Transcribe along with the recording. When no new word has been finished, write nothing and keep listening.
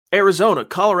Arizona,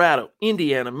 Colorado,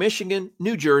 Indiana, Michigan,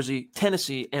 New Jersey,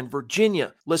 Tennessee, and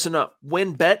Virginia. Listen up.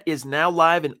 WynnBET is now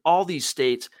live in all these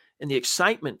states, and the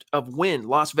excitement of Wynn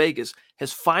Las Vegas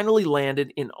has finally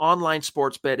landed in online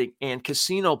sports betting and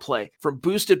casino play. From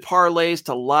boosted parlays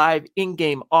to live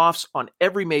in-game offs on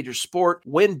every major sport,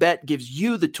 WynnBET gives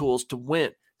you the tools to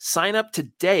win. Sign up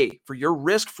today for your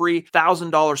risk-free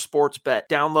 $1,000 sports bet.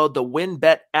 Download the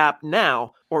WynnBET app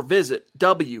now or visit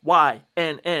wynnbet.com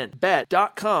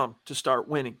to start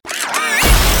winning.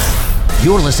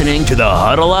 You're listening to the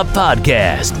Huddle Up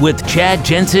Podcast with Chad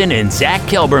Jensen and Zach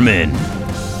Kelberman.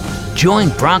 Join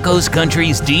Broncos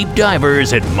Country's deep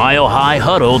divers at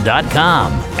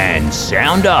milehighhuddle.com and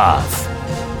sound off.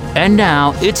 And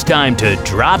now it's time to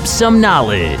drop some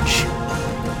knowledge.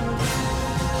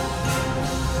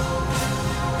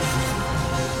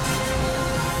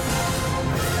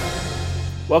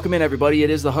 Welcome in, everybody. It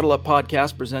is the Huddle Up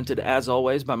Podcast, presented as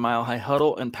always by Mile High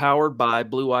Huddle and powered by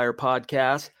Blue Wire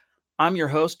Podcast. I'm your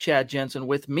host, Chad Jensen.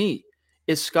 With me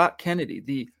is Scott Kennedy,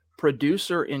 the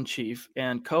producer-in-chief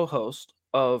and co-host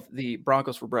of the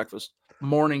Broncos for Breakfast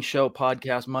morning show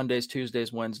podcast, Mondays,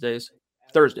 Tuesdays, Mondays,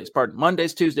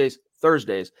 Tuesdays,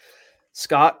 Thursdays.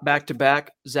 Scott,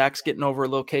 back-to-back. Zach's getting over a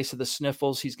little case of the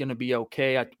sniffles. He's going to be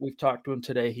okay. We've talked to him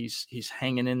today. He's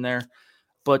hanging in there.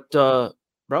 But,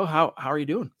 bro, how are you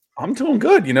doing? I'm doing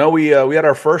good. You know, we had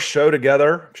our first show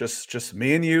together, just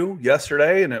me and you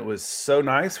yesterday, and it was so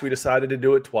nice. We decided to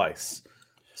do it twice.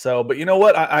 So, but you know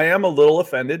what? I am a little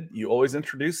offended. You always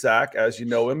introduce Zach as you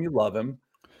know him, you love him.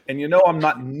 And you know I'm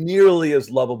not nearly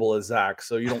as lovable as Zach,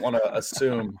 so you don't want to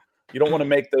assume. You don't want to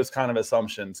make those kind of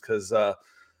assumptions because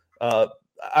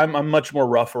I'm much more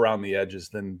rough around the edges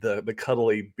than the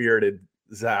cuddly, bearded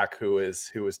Zach, who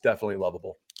is definitely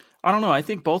lovable. I don't know. I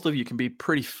think both of you can be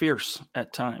pretty fierce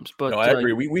at times. But no, I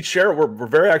agree. We share. We're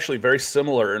very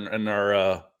similar in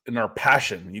our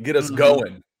passion. You get us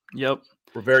going. Yep.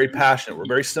 We're very passionate. We're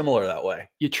very similar that way.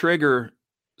 You trigger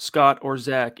Scott or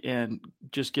Zach and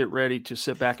just get ready to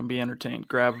sit back and be entertained.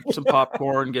 Grab some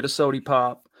popcorn, get a soda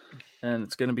pop, and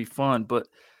it's going to be fun. But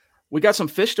we got some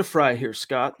fish to fry here,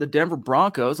 Scott. The Denver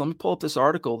Broncos. Let me pull up this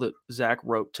article that Zach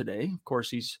wrote today. Of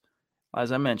course,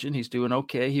 as I mentioned, he's doing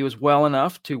okay. He was well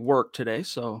enough to work today,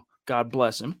 so God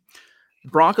bless him.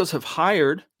 Broncos have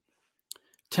hired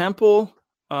Temple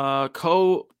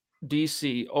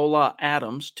co-DC Ola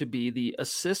Adams to be the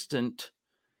assistant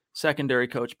secondary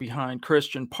coach behind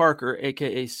Christian Parker,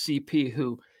 a.k.a. CP,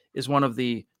 who is one of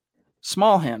the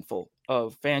small handful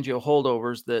of Fangio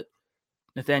holdovers that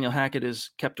Nathaniel Hackett has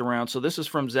kept around. So this is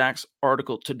from Zach's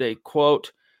article today,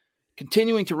 quote,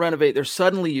 continuing to renovate their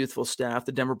suddenly youthful staff,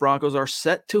 the Denver Broncos are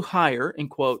set to hire, in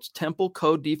quotes, Temple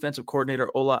co-defensive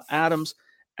coordinator Ola Adams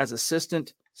as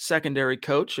assistant secondary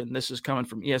coach. And this is coming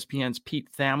from ESPN's Pete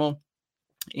Thamel.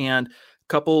 And a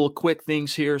couple of quick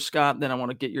things here, Scott, then I want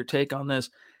to get your take on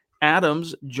this.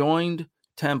 Adams joined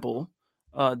Temple,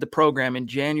 the program, in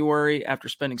January after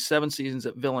spending 7 seasons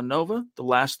at Villanova, the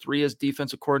last 3 as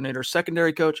defensive coordinator,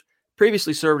 secondary coach.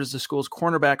 Previously served as the school's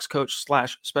cornerbacks coach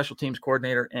 / special teams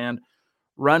coordinator and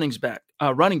running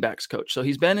backs coach. So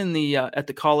he's been in the at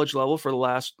the college level for the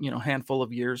last handful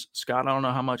of years. Scott, I don't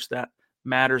know how much that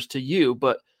matters to you,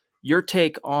 but your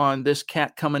take on this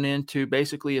cat coming in to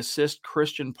basically assist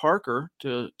Christian Parker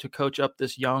to coach up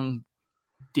this young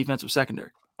defensive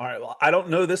secondary. All right. Well, I don't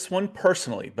know this one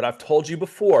personally, but I've told you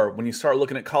before, when you start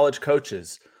looking at college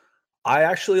coaches, I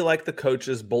actually like the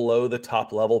coaches below the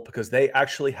top level because they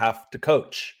actually have to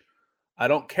coach. I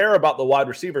don't care about the wide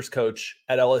receivers coach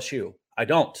at LSU. I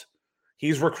don't.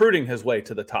 He's recruiting his way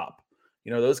to the top.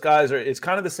 You know, those guys it's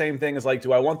kind of the same thing as like,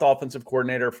 do I want the offensive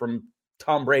coordinator from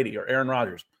Tom Brady or Aaron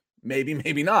Rodgers? Maybe,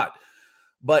 maybe not.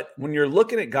 But when you're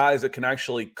looking at guys that can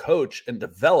actually coach and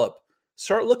develop,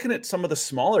 start looking at some of the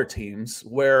smaller teams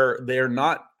where they're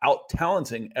not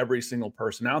out-talenting every single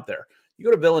person out there. You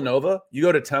go to Villanova, you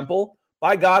go to Temple,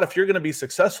 by God, if you're going to be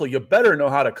successful, you better know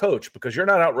how to coach because you're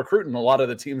not out recruiting a lot of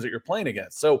the teams that you're playing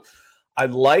against. So I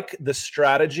like the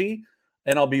strategy,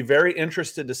 and I'll be very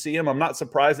interested to see him. I'm not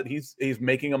surprised that he's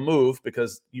making a move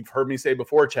because you've heard me say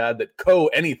before, Chad, that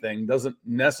anything doesn't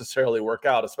necessarily work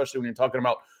out, especially when you're talking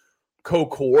about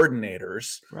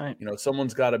co-coordinators. Right. You know,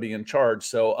 someone's got to be in charge.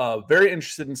 So very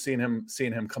interested in seeing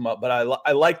him come up. But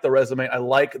I like the resume. I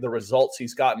like the results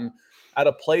he's gotten at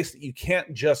a place that you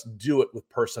can't just do it with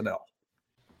personnel.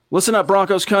 Listen up,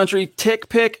 Broncos country.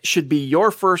 TickPick should be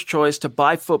your first choice to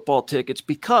buy football tickets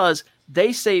because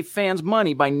they save fans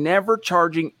money by never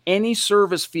charging any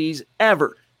service fees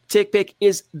ever. TickPick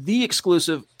is the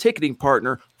exclusive ticketing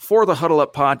partner for the Huddle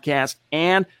Up podcast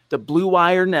and the Blue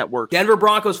Wire Network. Denver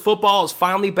Broncos football is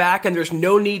finally back, and there's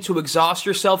no need to exhaust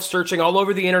yourself searching all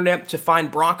over the internet to find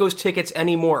Broncos tickets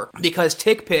anymore, because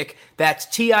TickPick, that's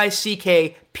TickPick,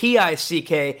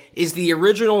 is the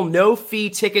original no-fee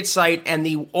ticket site and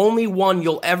the only one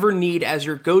you'll ever need as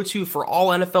your go-to for all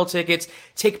NFL tickets.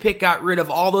 TickPick got rid of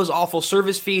all those awful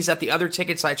service fees that the other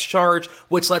ticket sites charge,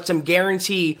 which lets them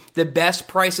guarantee the best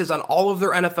prices on all of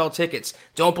their NFL tickets.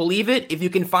 Don't believe it? If you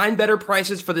can find better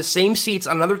prices for the same seats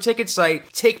on another ticket site,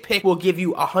 TickPick will give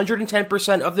you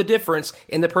 110% of the difference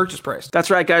in the purchase price.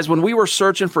 That's right, guys. When we were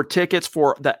searching for tickets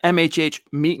for the MHH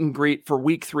meet and greet for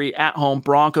Week 3 at home,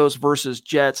 Broncos versus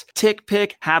Jets,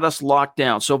 TickPick had us locked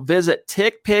down. So visit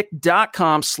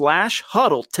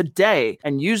tickpick.com/huddle today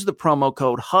and use the promo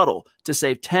code HUDDLE to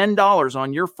save $10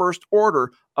 on your first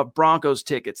order of Broncos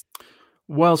tickets.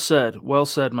 Well said,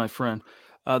 my friend.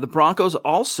 The Broncos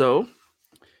also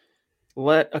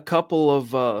let a couple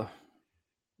of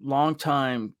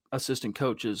longtime assistant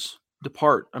coaches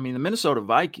depart. I mean, the Minnesota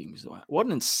Vikings, what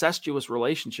an incestuous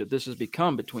relationship this has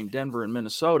become between Denver and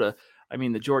Minnesota. I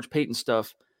mean, the George Payton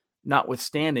stuff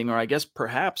notwithstanding, or I guess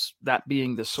perhaps that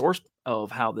being the source of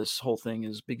how this whole thing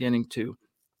is beginning to,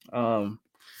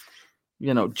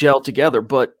 gel together.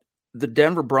 But the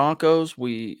Denver Broncos,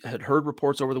 we had heard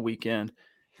reports over the weekend,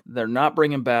 they're not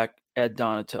bringing back Ed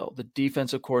Donatel, the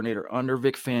defensive coordinator under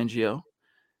Vic Fangio,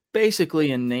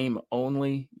 basically in name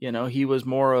only. He was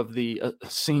more of the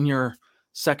senior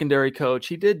secondary coach.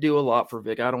 He did do a lot for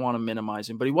Vic. I don't want to minimize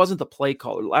him, but he wasn't the play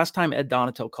caller. Last time Ed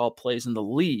Donatel called plays in the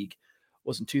league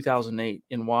was in 2008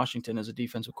 in Washington as a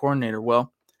defensive coordinator.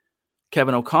 Well,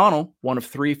 Kevin O'Connell, one of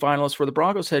 3 finalists for the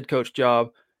Broncos head coach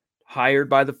job, hired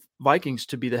by the Vikings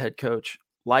to be the head coach,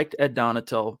 liked Ed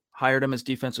Donatel, hired him as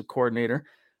defensive coordinator,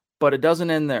 but it doesn't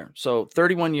end there. So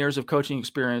 31 years of coaching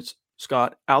experience,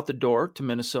 Scott, out the door to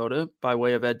Minnesota by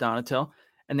way of Ed Donatel.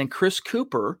 And then Chris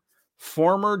Cooper,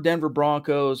 former Denver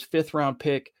Broncos 5th-round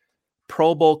pick,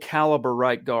 Pro Bowl caliber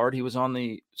right guard. He was on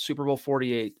the Super Bowl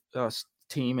 48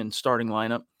 team and starting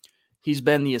lineup. He's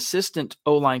been the assistant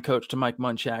O-line coach to Mike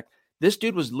Munchak. This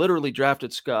dude was literally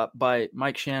drafted, Scott, by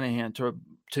Mike Shanahan to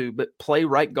play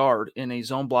right guard in a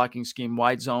zone blocking scheme,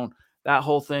 wide zone, that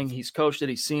whole thing. He's coached it.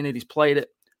 He's seen it. He's played it.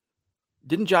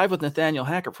 Didn't jive with Nathaniel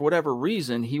Hackett for whatever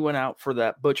reason. He went out for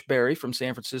that Butch Berry from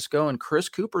San Francisco, and Chris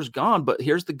Cooper's gone. But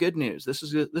here's the good news. This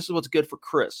is what's good for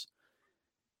Chris.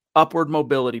 Upward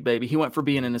mobility, baby. He went from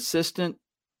being an assistant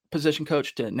position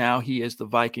coach to now he is the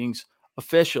Vikings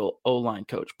official O-line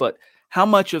coach. But how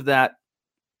much of that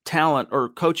talent or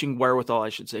coaching wherewithal, I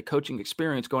should say, coaching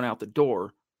experience going out the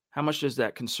door, how much does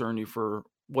that concern you for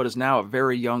what is now a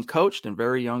very young coached and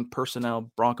very young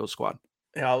personnel Broncos squad?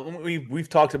 Yeah, we've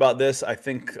talked about this. I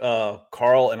think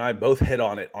Carl and I both hit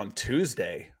on it on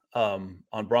Tuesday on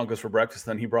Broncos for Breakfast.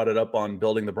 Then he brought it up on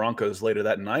Building the Broncos later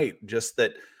that night. Just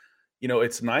that,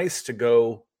 it's nice to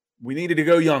go. We needed to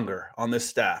go younger on this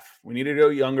staff. We needed to go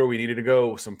younger. We needed to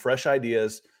go some fresh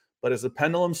ideas. But as the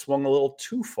pendulum swung a little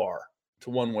too far to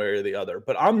one way or the other.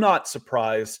 But I'm not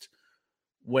surprised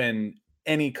when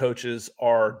any coaches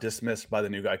are dismissed by the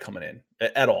new guy coming in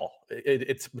at all.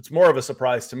 It's more of a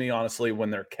surprise to me, honestly, when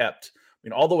they're kept. I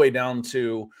mean, all the way down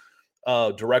to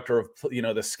director of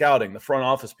the scouting, the front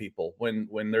office people.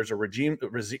 When there's a regime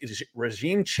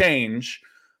change,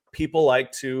 people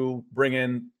like to bring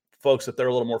in folks that they're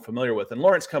a little more familiar with. And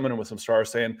Lawrence coming in with some stars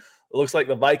saying, it looks like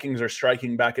the Vikings are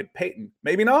striking back at Peyton.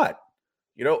 Maybe not.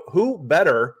 Who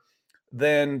better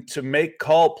than to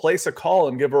place a call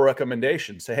and give a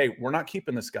recommendation? Say, hey, we're not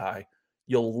keeping this guy.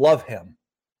 You'll love him.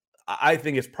 I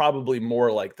think it's probably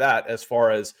more like that as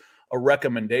far as a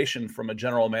recommendation from a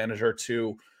general manager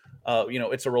to,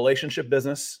 it's a relationship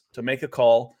business to make a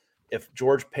call. If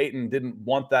George Payton didn't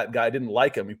want that guy, didn't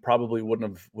like him, he probably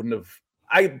wouldn't have.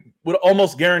 I would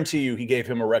almost guarantee you he gave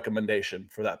him a recommendation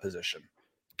for that position.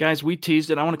 Guys, we teased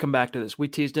it. I want to come back to this. We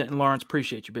teased it, and Lawrence,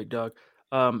 appreciate you, big dog.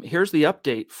 Here's the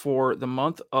update for the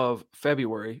month of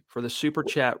February for the Super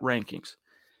Chat rankings.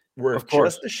 We're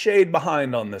just a shade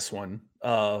behind on this one,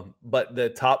 but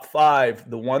the top 5,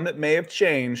 the one that may have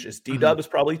changed is D-Dub is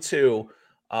probably 2.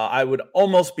 I would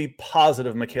almost be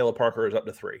positive Michaela Parker is up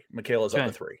to 3. Michaela's up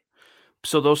to 3.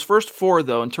 So those first 4,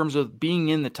 though, in terms of being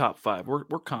in the top 5,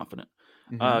 we're confident.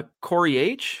 Corey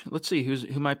H, let's see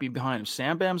who might be behind him.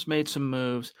 Sam Bam's made some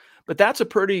moves, but that's a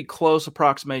pretty close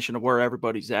approximation of where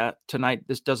everybody's at. Tonight,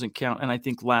 this doesn't count, and I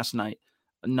think last night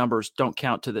numbers don't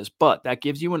count to this, but that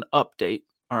gives you an update,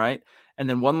 all right? And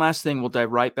then one last thing, we'll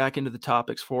dive right back into the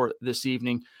topics for this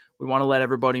evening. We want to let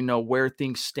everybody know where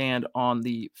things stand on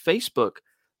the Facebook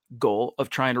goal of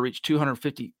trying to reach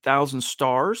 250,000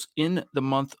 stars in the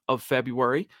month of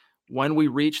February. When we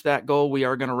reach that goal, we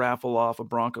are going to raffle off a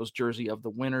Broncos jersey of the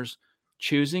winner's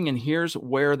choosing. And here's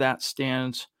where that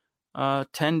stands.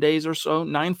 10 days or so,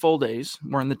 9 full days.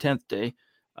 We're in the 10th day.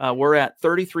 We're at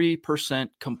 33%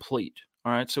 complete.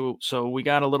 All right. So we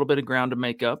got a little bit of ground to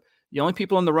make up. The only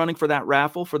people in the running for that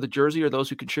raffle for the jersey are those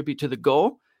who contribute to the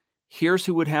goal. Here's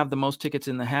who would have the most tickets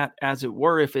in the hat, as it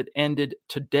were, if it ended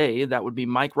today. That would be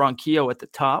Mike Ronquillo at the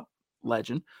top,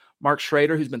 legend. Mark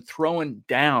Schrader, who's been throwing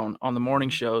down on the morning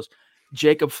shows.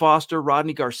 Jacob Foster,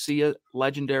 Rodney Garcia,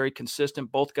 legendary, consistent,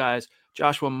 both guys.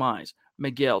 Joshua Mize,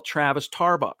 Miguel, Travis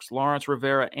Tarbucks, Lawrence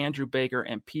Rivera, Andrew Baker,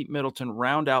 and Pete Middleton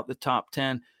round out the top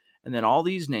 10. And then all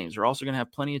these names are also going to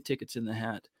have plenty of tickets in the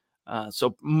hat.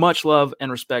 So much love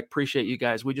and respect. Appreciate you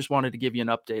guys. We just wanted to give you an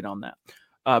update on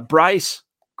that. Bryce,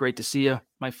 great to see you,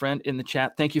 my friend, in the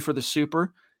chat. Thank you for the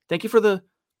super. Thank you for the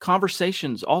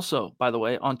conversations also, by the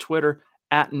way, on Twitter,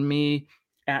 @me,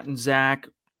 @Zach,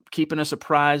 keeping us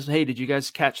apprised. Hey, did you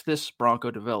guys catch this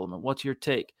Bronco development? What's your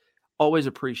take? Always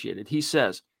appreciated. He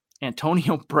says,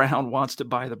 Antonio Brown wants to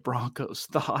buy the Broncos.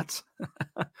 Thoughts?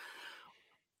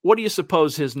 What do you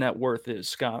suppose his net worth is,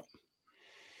 Scott?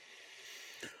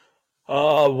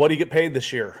 What do you get paid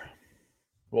this year?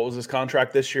 What was his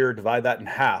contract this year? Divide that in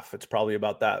half. It's probably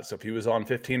about that. So if he was on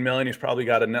 $15 million, he's probably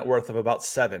got a net worth of about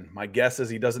 $7 million. My guess is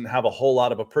he doesn't have a whole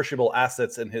lot of appreciable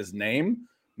assets in his name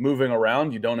moving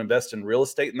around. You don't invest in real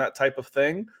estate and that type of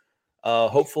thing.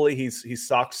 Hopefully he's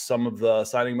socked some of the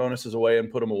signing bonuses away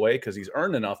and put them away because he's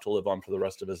earned enough to live on for the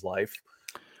rest of his life.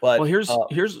 But well, here's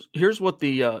what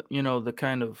the the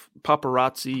kind of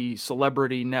paparazzi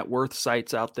celebrity net worth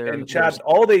sites out there. And Chad,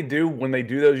 all they do when they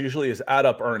do those usually is add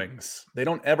up earnings. They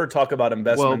don't ever talk about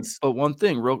investments. Well, but one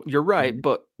thing, you're right.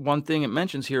 But one thing it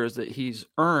mentions here is that he's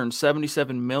earned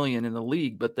 $77 million in the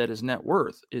league, but that his net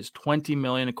worth is $20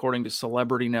 million according to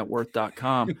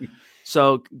CelebrityNetWorth.com.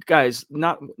 So, guys,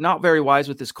 not very wise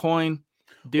with this coin,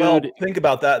 dude. Well, think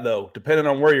about that though. Depending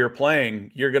on where you're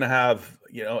playing, you're going to have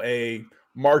a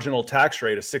marginal tax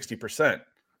rate of 60%.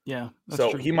 Yeah.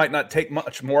 So true. He might not take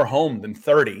much more home than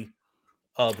 30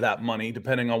 of that money,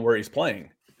 depending on where he's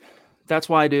playing. That's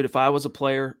why, dude, if I was a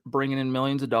player bringing in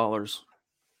millions of dollars,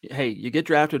 hey, you get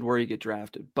drafted where you get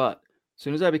drafted. But as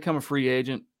soon as I become a free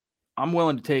agent, I'm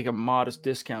willing to take a modest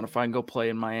discount if I can go play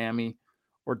in Miami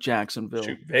or Jacksonville.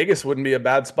 Shoot, Vegas wouldn't be a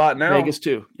bad spot now. Vegas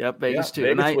too. Yep, Vegas too.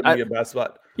 Vegas wouldn't be a bad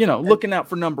spot. Looking out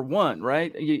for number one,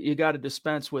 right? You got to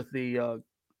dispense with the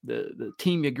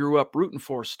team you grew up rooting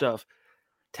for stuff.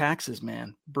 Taxes,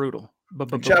 man, brutal.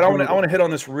 Chad, I want to hit on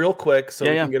this real quick so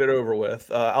we can get it over with.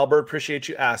 Albert, appreciate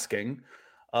you asking.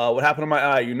 What happened to my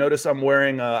eye? You notice I'm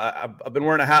wearing. I've been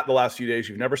wearing a hat the last few days.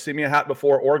 You've never seen me a hat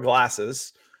before or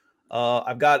glasses.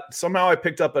 Somehow I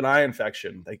picked up an eye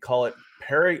infection. They call it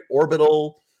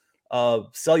periorbital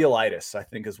cellulitis, I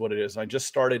think is what it is. I just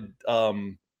started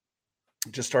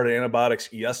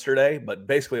antibiotics yesterday, but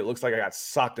basically it looks like I got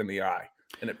socked in the eye.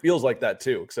 And it feels like that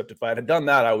too, except if I had done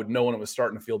that, I would know when it was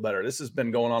starting to feel better. This has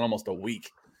been going on almost a week.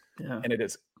 Yeah. And it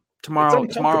is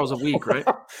tomorrow's a week, right?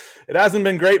 It hasn't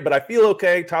been great, but I feel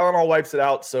okay. Tylenol wipes it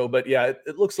out. So, but yeah,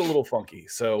 it looks a little funky.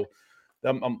 So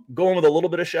I'm going with a little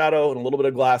bit of shadow and a little bit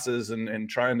of glasses and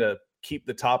trying to keep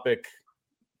the topic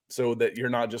so that you're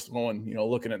not just going,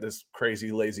 looking at this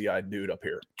crazy, lazy-eyed dude up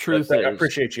here. Truth is, I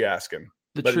appreciate you asking.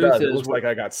 The truth is, it looks like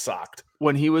I got socked.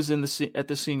 When he was at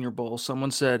the Senior Bowl,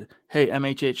 someone said, "Hey,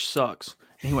 MHH sucks,"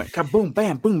 and he went, "Kaboom,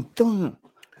 bam, boom, boom."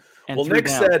 Well, Nick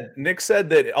said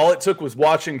that all it took was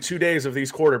watching 2 days of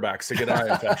these quarterbacks to get eye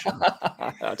infection.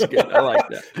 That's good. I like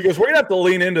that. He goes, "We're gonna have to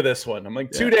lean into this one." I'm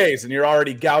like, 2 days, and you're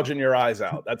already gouging your eyes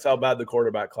out. That's how bad the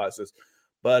quarterback class is.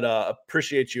 But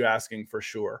appreciate you asking for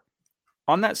sure.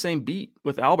 On that same beat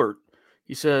with Albert,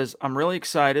 he says, "I'm really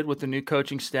excited with the new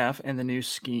coaching staff and the new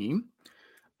scheme.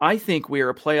 I think we are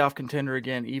a playoff contender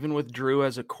again, even with Drew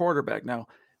as a quarterback." Now,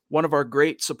 one of our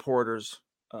great supporters,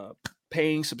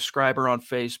 paying subscriber on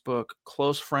Facebook,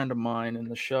 close friend of mine in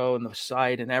the show and the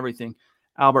site and everything,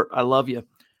 Albert, I love you.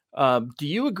 Do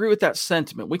you agree with that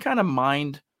sentiment? We kind of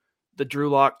mined the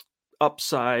Drew Lock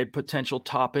upside potential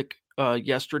topic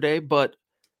yesterday, but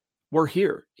we're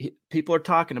here. People are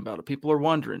talking about it. People are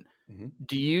wondering. Mm-hmm.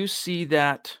 Do you see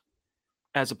that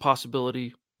as a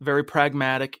possibility? Very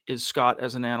pragmatic is Scott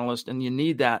as an analyst, and you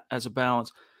need that as a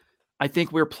balance. I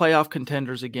think we're playoff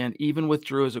contenders again, even with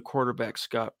Drew as a quarterback,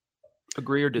 Scott.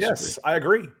 Agree or disagree? Yes, I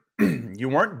agree. You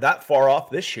weren't that far off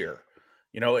this year.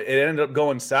 It ended up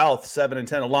going south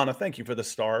 7-10. Alana, thank you for the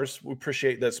stars. We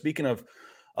appreciate that. Speaking of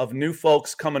new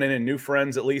folks coming in and new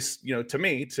friends, at least, to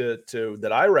me, to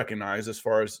that I recognize as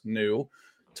far as new,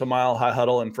 to Mile High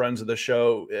Huddle and friends of the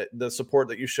show. The support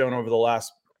that you've shown over the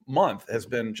last month has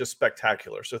been just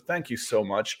spectacular. So thank you so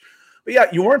much. But yeah,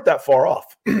 you weren't that far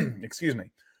off. Excuse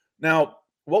me. Now,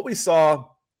 what we saw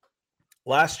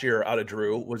last year out of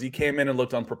Drew was he came in and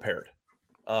looked unprepared.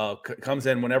 Comes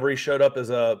in whenever he showed up as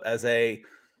a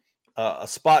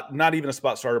spot, not even a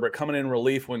spot starter, but coming in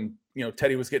relief when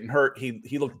Teddy was getting hurt.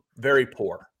 He looked very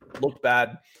poor, looked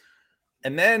bad.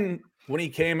 And then when he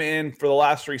came in for the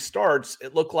last 3 starts,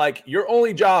 it looked like your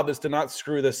only job is to not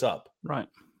screw this up. Right.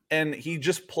 And he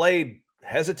just played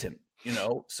hesitant,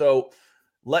 So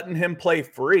letting him play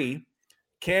free,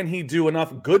 can he do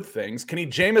enough good things? Can he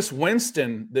Jameis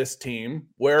Winston this team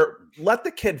where let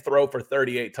the kid throw for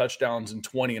 38 touchdowns and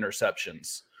 20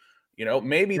 interceptions?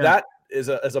 Maybe that is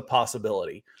a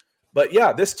possibility. But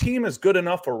yeah, this team is good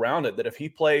enough around it that if he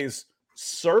plays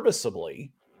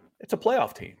serviceably, it's a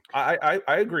playoff team. I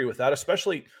agree with that,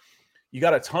 especially you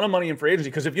got a ton of money in free agency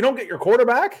because if you don't get your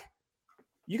quarterback,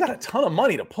 you got a ton of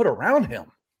money to put around him.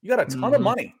 You got a ton of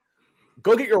money.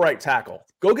 Go get your right tackle.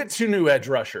 Go get 2 new edge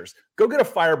rushers. Go get a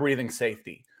fire-breathing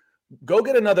safety. Go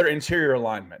get another interior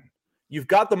lineman. You've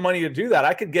got the money to do that.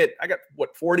 I got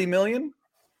what, $40 million?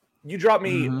 You drop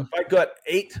me, if I got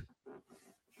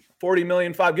 40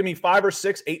 million, give me 5 or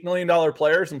 6 $8 million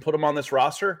players and put them on this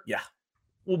roster. Yeah,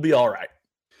 we'll be all right.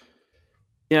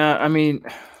 Yeah, I mean,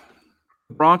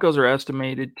 the Broncos are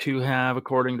estimated to have,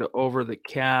 according to Over the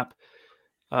Cap,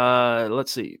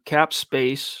 let's see, cap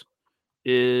space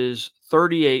is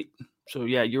 38. So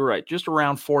yeah, you're right. Just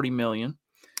around 40 million.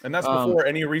 And that's before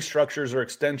any restructures or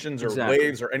extensions or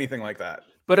waves or anything like that.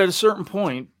 But at a certain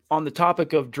point, on the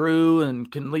topic of Drew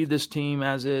and can lead this team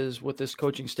as is with this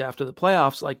coaching staff to the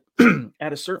playoffs, like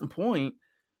at a certain point,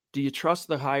 do you trust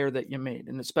the hire that you made?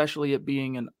 And especially it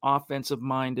being an offensive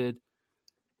minded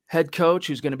head coach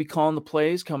who's going to be calling the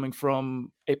plays coming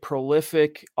from a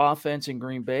prolific offense in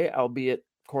Green Bay, albeit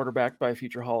quarterbacked by a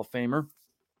future Hall of Famer.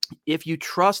 If you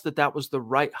trust that that was the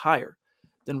right hire,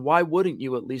 then why wouldn't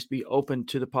you at least be open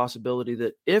to the possibility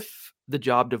that if the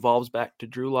job devolves back to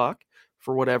Drew Lock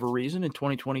for whatever reason in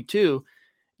 2022,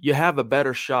 you have a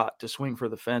better shot to swing for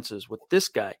the fences with this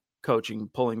guy coaching,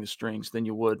 pulling the strings than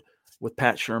you would with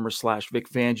Pat Shurmur / Vic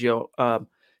Fangio.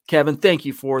 Kevin, thank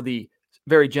you for the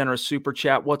very generous super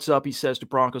chat. What's up? He says to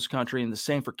Broncos country, and the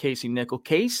same for Casey Nickel.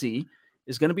 Casey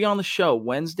is going to be on the show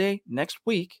Wednesday next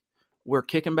week. We're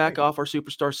kicking back off our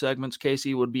superstar segments.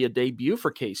 Casey would be a debut for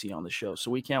Casey on the show.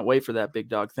 So we can't wait for that, big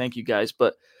dog. Thank you guys.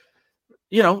 But,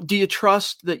 do you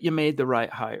trust that you made the right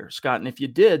hire, Scott? And if you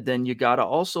did, then you got to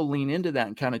also lean into that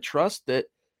and kind of trust that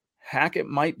Hackett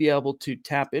might be able to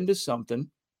tap into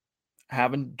something,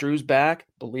 having Drew's back,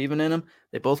 believing in him.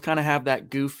 They both kind of have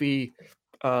that goofy,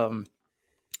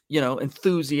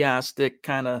 enthusiastic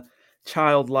kind of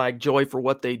childlike joy for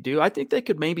what they do. I think they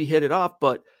could maybe hit it off,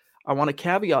 but I want to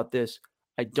caveat this.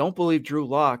 I don't believe Drew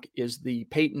Lock is the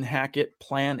Peyton Hackett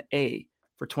plan A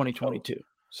for 2022.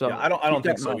 So yeah, I don't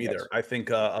think so either. I think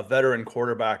a veteran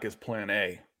quarterback is plan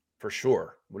A for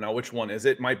sure. Now, which one is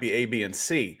it? Might be A, B, and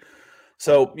C.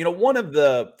 So, one of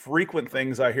the frequent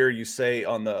things I hear you say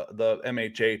on the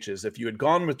MHH is if you had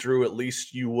gone with Drew, at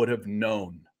least you would have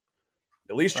known.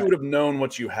 At least you would have known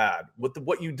what you had.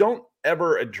 What you don't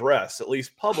ever address, at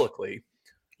least publicly,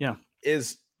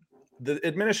 is the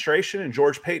administration and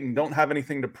George Payton don't have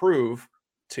anything to prove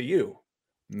to you.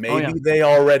 Maybe they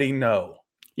already know.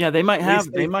 Yeah, they might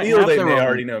have. They may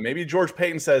already know. Maybe George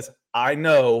Payton says, "I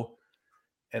know,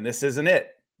 and this isn't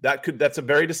it." That's a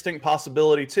very distinct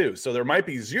possibility too. So there might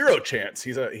be zero chance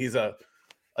he's a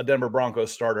Denver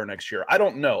Broncos starter next year. I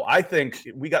don't know. I think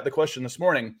we got the question this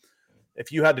morning.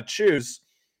 If you had to choose,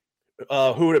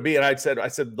 who would it be? And I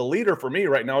said the leader for me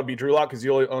right now would be Drew Lock because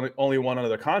you only one under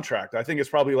the contract. I think it's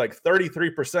probably like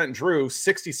 33% Drew,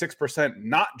 66%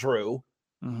 not Drew,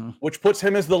 which puts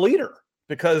him as the leader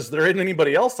because there isn't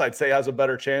anybody else I'd say has a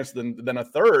better chance than a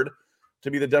third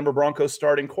to be the Denver Broncos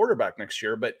starting quarterback next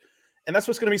year. And that's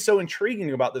what's going to be so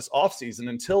intriguing about this offseason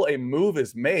until a move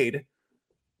is made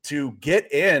to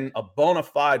get in a bona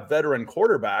fide veteran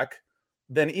quarterback.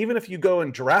 Then even if you go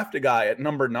and draft a guy at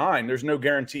number 9, there's no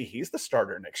guarantee he's the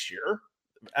starter next year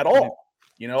at all.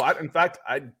 In fact,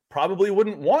 I probably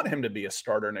wouldn't want him to be a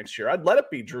starter next year. I'd let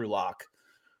it be Drew Lock.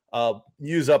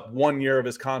 Use up 1 year of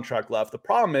his contract left. The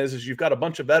problem is you've got a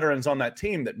bunch of veterans on that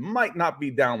team that might not be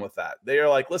down with that. They are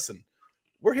like, listen,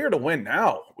 we're here to win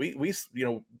now. We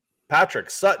Patrick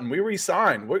Sutton, we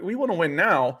re-signed. We want to win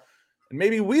now, and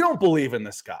maybe we don't believe in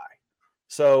this guy.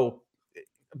 So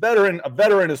a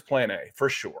veteran is plan A for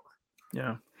sure.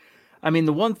 Yeah. I mean,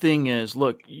 the one thing is,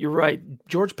 look, you're right.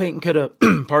 George Payton could have,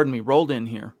 rolled in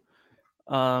here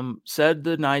said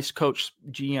the nice coach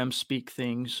GM speak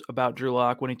things about Drew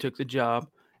Lock when he took the job.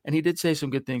 And he did say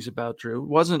some good things about Drew.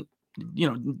 Wasn't,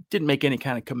 didn't make any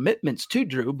kind of commitments to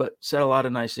Drew, but said a lot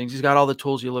of nice things. He's got all the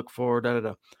tools you look for,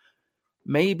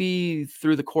 Maybe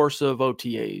through the course of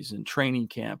OTAs and training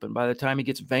camp, and by the time he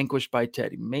gets vanquished by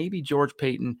Teddy, maybe George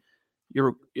Payton,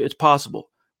 it's possible,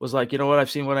 was like, you know what,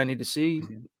 I've seen what I need to see.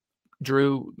 Mm-hmm.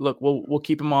 Drew, look, we'll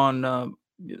keep him on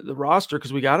the roster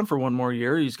because we got him for one more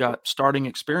year. He's got starting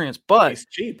experience, but he's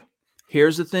cheap.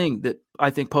 Here's the thing that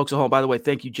I think pokes a hole. By the way,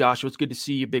 thank you, Joshua. It's good to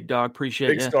see you, big dog. Appreciate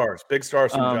it. Big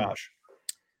stars from Josh.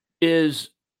 Is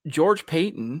George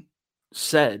Payton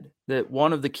said that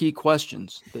one of the key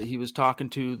questions that he was talking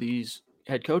to these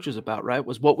head coaches about, right,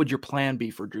 was what would your plan be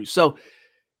for Drew? So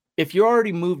if you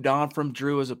already moved on from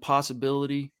Drew as a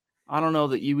possibility, I don't know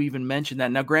that you even mentioned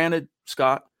that. Now, granted,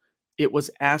 Scott, it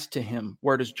was asked to him,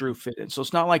 where does Drew fit in? So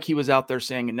it's not like he was out there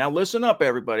saying, now listen up,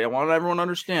 everybody. I want everyone to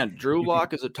understand Drew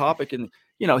Lock is a topic. And,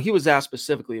 he was asked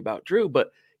specifically about Drew,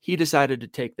 but he decided to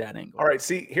take that angle. All right.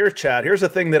 See, here's Chad. Here's the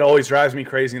thing that always drives me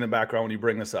crazy in the background when you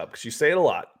bring this up, because you say it a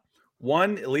lot.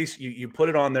 One, at least you put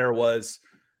it on there, was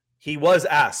he was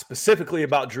asked specifically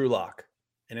about Drew Lock.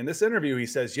 And in this interview, he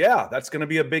says, yeah, that's going to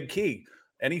be a big key.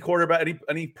 Any quarterback,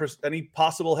 any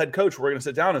possible head coach, we're going to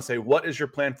sit down and say, what is your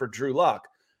plan for Drew Lock?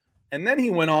 And then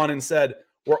he went on and said,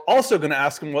 we're also going to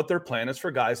ask him what their plan is for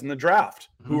guys in the draft.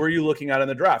 Mm-hmm. Who are you looking at in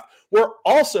the draft? We're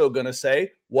also going to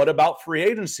say, what about free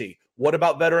agency? What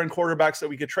about veteran quarterbacks that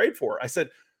we could trade for? I said,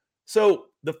 so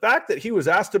the fact that he was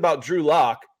asked about Drew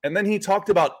Lock and then he talked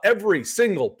about every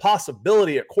single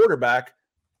possibility at quarterback,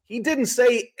 he didn't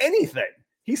say anything.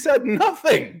 He said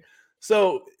nothing.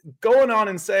 So going on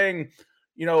and saying,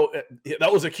 that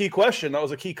was a key question. That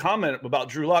was a key comment about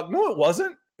Drew Lock. No, it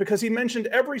wasn't, because he mentioned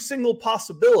every single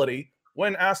possibility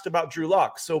when asked about Drew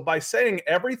Lock. So by saying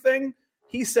everything,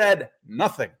 he said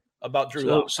nothing about Drew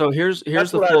Lock. So here's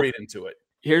That's the what full, I read into it.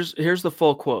 Here's the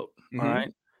full quote. Mm-hmm.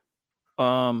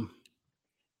 All right.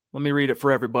 Let me read it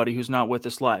for everybody who's not with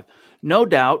us live. No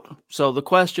doubt. So the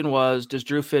question was, does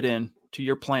Drew fit in to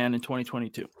your plan in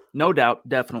 2022? No doubt.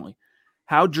 Definitely.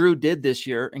 How Drew did this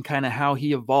year and kind of how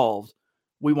he evolved.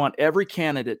 We want every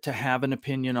candidate to have an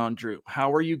opinion on Drew.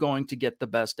 How are you going to get the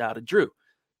best out of Drew?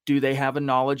 Do they have a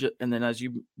knowledge? And then as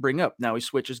you bring up, now he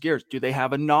switches gears. Do they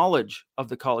have a knowledge of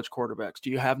the college quarterbacks? Do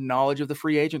you have knowledge of the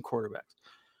free agent quarterbacks?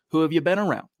 Who have you been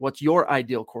around? What's your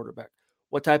ideal quarterback?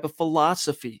 What type of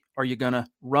philosophy are you going to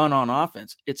run on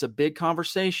offense? It's a big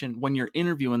conversation when you're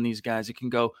interviewing these guys. It can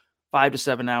go 5 to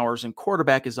 7 hours, and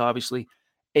quarterback is obviously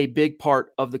a big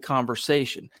part of the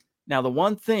conversation. Now, the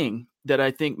one thing that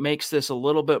I think makes this a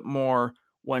little bit more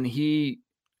when he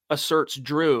asserts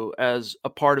Drew as a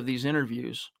part of these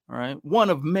interviews, all right, one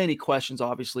of many questions,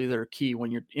 obviously, that are key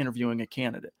when you're interviewing a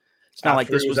candidate. It's not like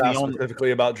this was the only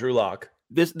specifically about Drew Lock.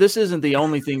 This isn't the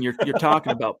only thing you're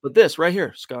talking about, but this right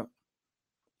here, Scott.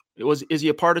 Is he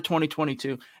a part of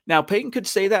 2022? Now, Payton could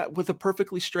say that with a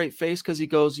perfectly straight face because he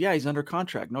goes, yeah, he's under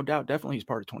contract. No doubt. Definitely he's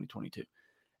part of 2022.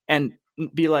 And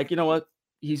be like, you know what?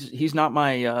 He's not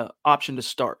my option to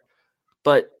start.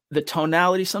 But the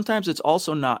tonality, sometimes it's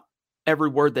also not every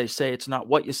word they say. It's not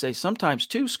what you say. Sometimes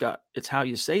too, Scott, it's how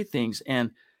you say things.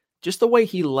 And just the way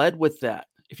he led with that.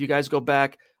 If you guys go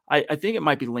back, I think it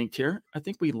might be linked here. I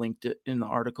think we linked it in the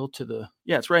article to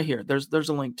it's right here. There's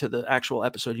a link to the actual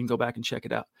episode. You can go back and check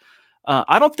it out.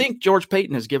 I don't think George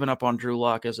Payton has given up on Drew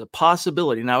Lock as a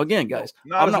possibility. Now, again, guys,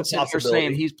 I'm not sitting here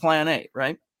saying he's plan A,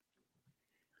 right?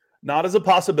 Not as a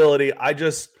possibility. I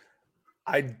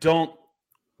don't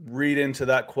read into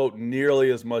that quote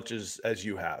nearly as much as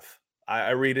you have.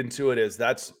 I read into it as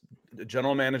that's the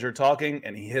general manager talking,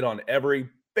 and he hit on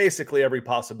basically every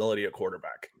possibility at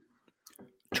quarterback.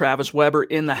 Travis Weber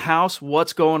in the house.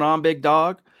 What's going on, big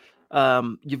dog?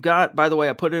 You've got, by the way,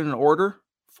 I put in an order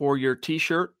for your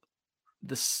t-shirt.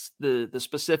 The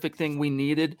specific thing we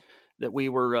needed that we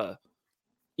were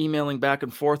emailing back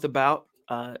and forth about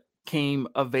came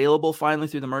available finally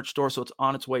through the merch store, so it's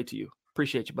on its way to you.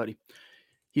 Appreciate you, buddy.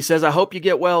 He says, I hope you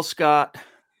get well, Scott.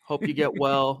 Hope you get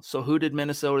well. So who did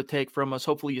Minnesota take from us?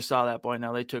 Hopefully you saw that by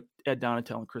now. They took Ed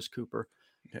Donatel and Chris Cooper.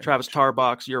 Yeah, Travis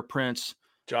Tarbox, your Prince.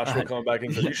 Joshua coming back in,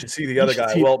 because you should see the other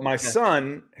guy. Well, my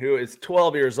son, who is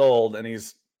 12 years old, and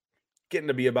he's getting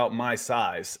to be about my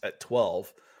size at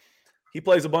 12, he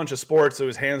plays a bunch of sports, so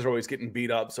his hands are always getting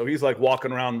beat up. So he's like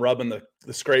walking around rubbing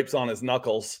the scrapes on his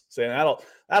knuckles, saying,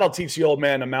 that'll teach the old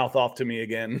man to mouth off to me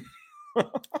again.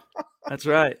 That's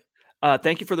right.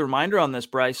 Thank you for the reminder on this,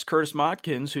 Bryce. Curtis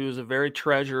Motkins, who is a very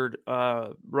treasured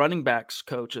running backs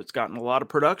coach that's gotten a lot of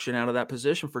production out of that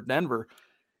position for Denver,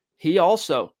 he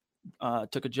also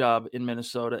took a job in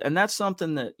Minnesota. And that's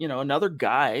something that, another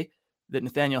guy that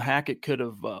Nathaniel Hackett could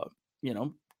have,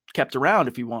 kept around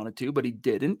if he wanted to, but he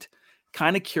didn't.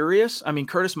 Kind of curious. I mean,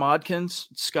 Curtis Modkins,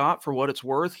 Scott, for what it's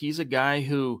worth, he's a guy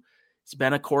who has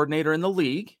been a coordinator in the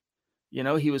league.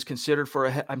 He was considered for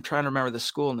I'm trying to remember the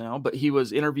school now, but he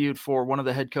was interviewed for one of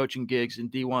the head coaching gigs in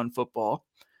D1 football.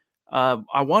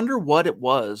 I wonder what it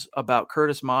was about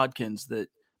Curtis Modkins that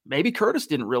maybe Curtis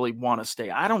didn't really want to stay.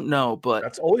 I don't know, but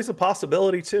that's always a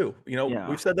possibility too.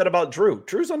 We've said that about Drew.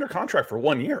 Drew's under contract for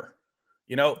 1 year.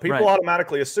 People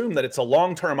automatically assume that it's a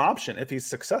long-term option if he's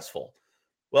successful.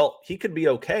 Well, he could be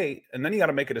okay, and then you got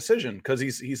to make a decision because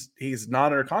he's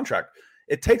not under contract.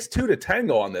 It takes two to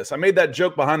tango on this. I made that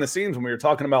joke behind the scenes when we were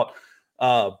talking about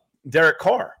Derek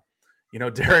Carr.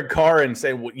 Derek Carr and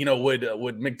say, would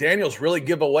McDaniels really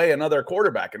give away another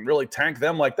quarterback and really tank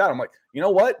them like that? I'm like, you know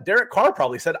what? Derek Carr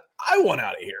probably said, I want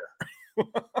out of here.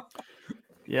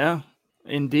 Yeah,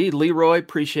 indeed. Leroy,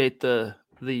 appreciate the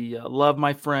love,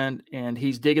 my friend. And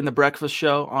he's digging the breakfast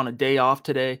show on a day off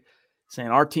today, saying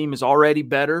our team is already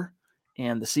better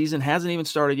and the season hasn't even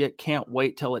started yet. Can't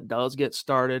wait till it does get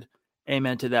started.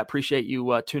 Amen to that. Appreciate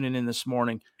you tuning in this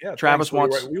morning. Yeah, Travis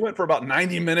wants. We went for about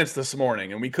 90 minutes this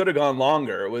morning, and we could have gone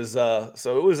longer. It was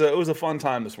it was a fun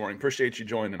time this morning. Appreciate you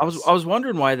joining us. I was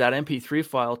wondering why that MP3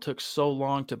 file took so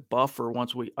long to buffer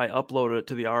once I uploaded it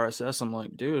to the RSS. I'm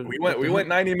like, dude, we went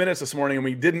 90 minutes this morning, and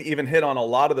we didn't even hit on a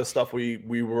lot of the stuff we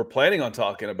were planning on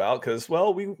talking about because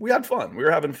we had fun. We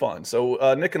were having fun.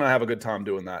 So Nick and I have a good time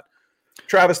doing that.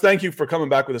 Travis, thank you for coming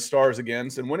back with the Stars again.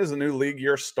 And when does the new league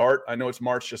year start? I know it's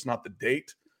March, just not the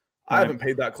date. I haven't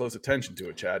paid that close attention to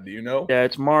it, Chad. Do you know? Yeah,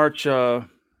 it's March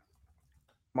 16th,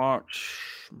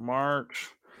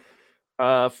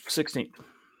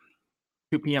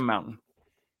 2 p.m. Mountain.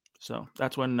 So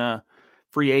that's when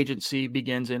free agency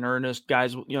begins in earnest.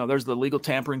 Guys, there's the legal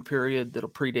tampering period that'll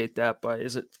predate that by,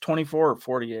 is it 24 or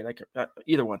 48?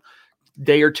 Either one.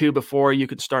 Day or two before you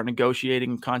could start negotiating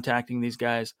and contacting these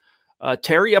guys.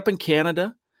 Terry up in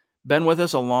Canada, been with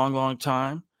us a long, long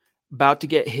time, about to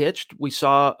get hitched. We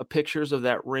saw pictures of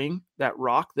that ring, that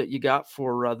rock that you got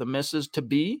for the missus to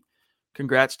be.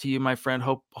 Congrats to you, my friend.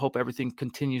 Hope everything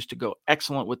continues to go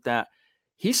excellent with that.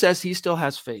 He says he still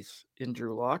has faith in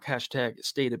Drew Lock, hashtag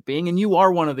state of being. And you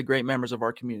are one of the great members of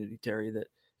our community, Terry, that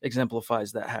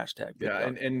exemplifies that hashtag. Yeah,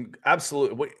 and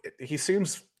absolutely. He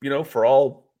seems, for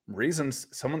all reasons,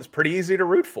 someone that's pretty easy to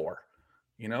root for.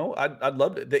 I'd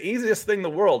love to. The easiest thing in the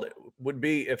world would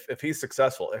be if he's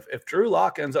successful. If Drew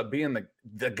Lock ends up being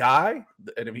the guy,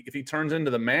 and if he turns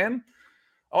into the man.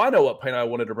 Oh, I know what point I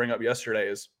wanted to bring up yesterday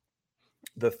is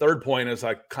the third point is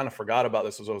I kind of forgot about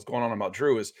this as I was going on about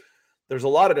Drew is there's a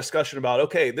lot of discussion about,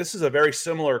 okay, this is a very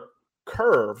similar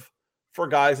curve for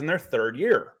guys in their third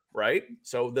year, right?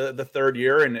 So the third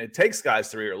year, and it takes guys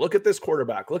 3 years. Look at this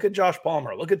quarterback. Look at Josh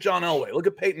Palmer. Look at John Elway. Look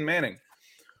at Peyton Manning.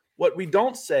 What we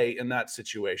don't say in that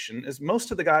situation is most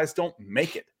of the guys don't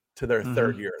make it to their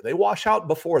third year. They wash out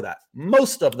before that.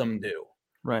 Most of them do.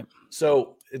 Right.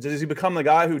 So does he become the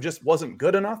guy who just wasn't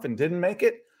good enough and didn't make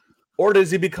it? Or does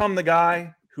he become the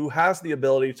guy who has the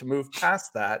ability to move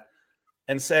past that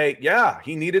and say, yeah,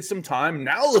 he needed some time.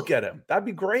 Now look at him. That'd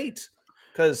be great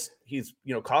because he's,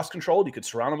 cost controlled. You could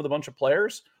surround him with a bunch of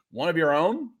players, one of your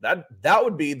own. That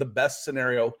would be the best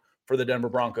scenario for the Denver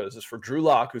Broncos is for Drew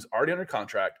Lock, who's already under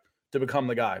contract, to become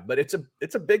the guy. But it's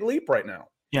a big leap right now.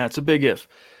 Yeah, it's a big if.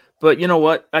 But you know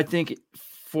what? I think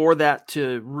for that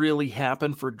to really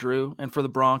happen for Drew and for the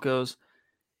Broncos,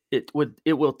 it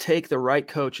will take the right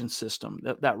coaching system,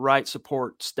 that right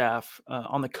support staff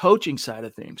on the coaching side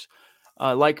of things.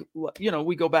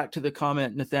 We go back to the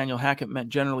comment Nathaniel Hackett meant,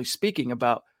 generally speaking,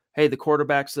 about, hey, the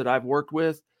quarterbacks that I've worked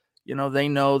with, they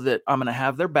know that I'm going to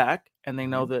have their back and they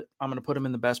know that I'm going to put them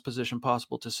in the best position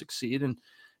possible to succeed. And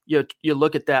you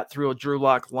look at that through a Drew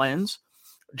Lock lens.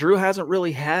 Drew hasn't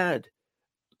really had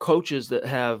coaches that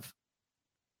have,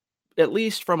 at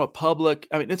least from a public,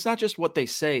 it's not just what they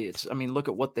say. Look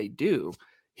at what they do.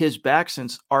 His back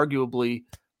since arguably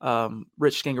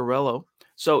Rich Scangarello.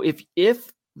 So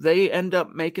if they end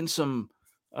up making some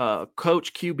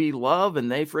coach QB love and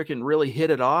they freaking really hit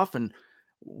it off and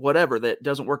whatever, that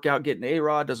doesn't work out getting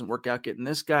A-Rod, doesn't work out getting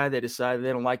this guy, they decide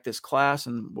they don't like this class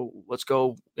and let's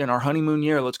go in our honeymoon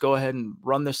year. Let's go ahead and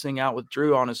run this thing out with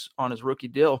Drew on his rookie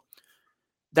deal.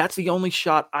 That's the only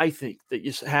shot I think that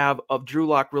you have of Drew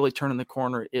Lock really turning the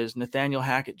corner is Nathaniel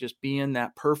Hackett just being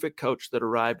that perfect coach that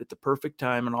arrived at the perfect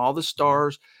time and all the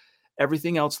stars,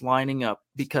 everything else lining up.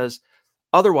 Because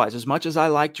otherwise, as much as I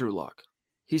like Drew Lock,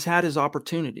 he's had his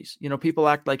opportunities. People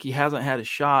act like he hasn't had a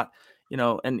shot,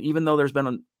 and even though there's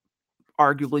been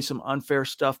arguably some unfair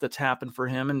stuff that's happened for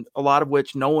him, and a lot of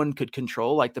which no one could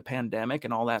control, like the pandemic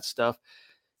and all that stuff.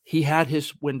 He had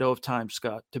his window of time,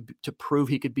 Scott, to prove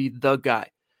he could be the guy.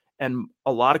 And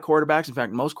a lot of quarterbacks, in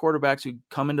fact, most quarterbacks who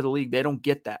come into the league, they don't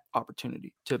get that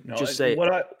opportunity to just say,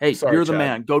 hey, you're the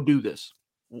man, go do this.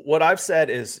 What I've said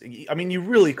is, I mean, you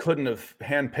really couldn't have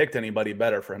handpicked anybody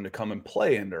better for him to come and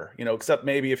play under, except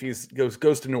maybe if he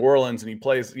goes to New Orleans and he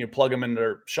plays, plug him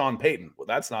into Sean Payton. Well,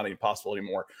 that's not even possible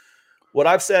anymore. What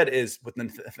I've said is, with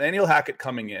Nathaniel Hackett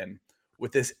coming in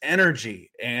with this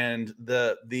energy and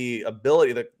the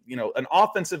ability that, an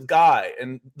offensive guy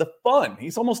and the fun,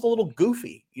 he's almost a little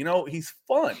goofy, he's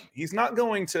fun. He's not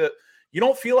going to, you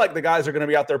don't feel like the guys are going to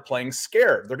be out there playing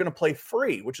scared. They're going to play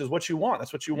free, which is what you want.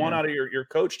 That's what you want out of your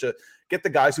coach, to get the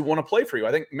guys who want to play for you.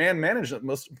 I think man management, the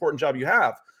most important job you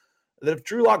have. That if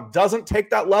Drew Lock doesn't take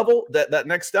that level, that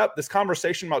next step, this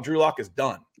conversation about Drew Lock is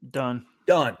done. Done.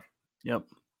 Yep.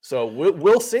 So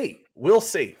we'll see. We'll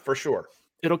see for sure.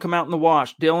 It'll come out in the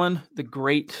wash. Dylan, the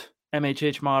great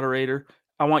MHH moderator,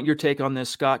 I want your take on this,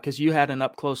 Scott, because you had an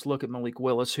up-close look at Malik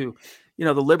Willis, who,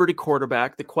 the Liberty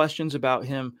quarterback, the questions about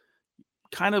him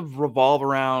kind of revolve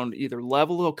around either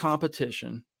level of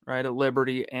competition, right, at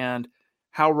Liberty, and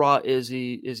how raw is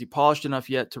he? Is he polished enough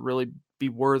yet to really be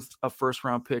worth a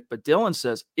first-round pick? But Dylan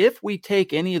says, if we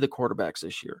take any of the quarterbacks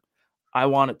this year, I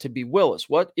want it to be Willis.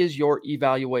 What is your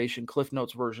evaluation, Cliff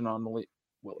Notes version on Malik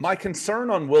Willis? My concern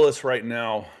on Willis right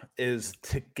now is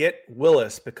to get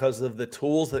Willis, because of the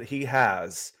tools that he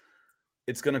has,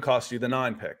 it's going to cost you the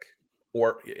 9 pick,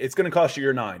 or it's going to cost you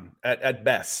your 9 at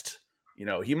best.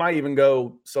 He might even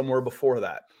go somewhere before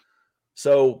that.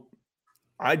 So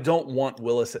I don't want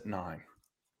Willis at 9.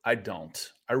 I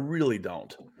don't. I really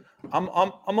don't. I'm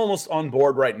almost on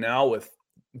board right now with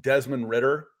Desmond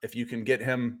Ridder if you can get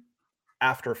him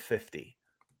after 50.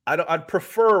 I'd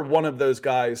prefer one of those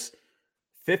guys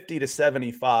 50 to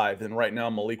 75 than right now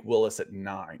Malik Willis at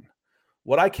 9.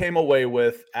 What I came away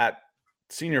with at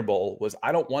Senior Bowl was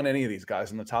I don't want any of these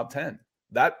guys in the top 10.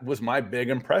 That was my big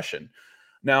impression.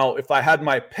 Now, if I had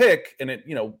my pick and it,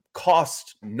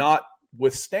 cost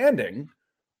notwithstanding,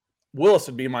 Willis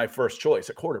would be my first choice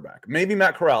at quarterback. Maybe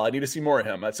Matt Corral. I need to see more of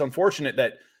him. It's unfortunate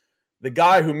that the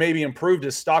guy who maybe improved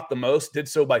his stock the most did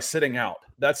so by sitting out.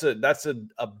 That's a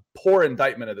poor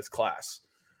indictment of this class.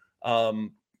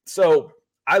 So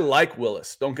I like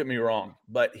Willis. Don't get me wrong,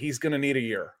 but he's going to need a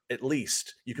year at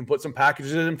least. You can put some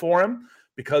packages in for him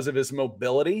because of his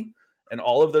mobility and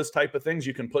all of those type of things.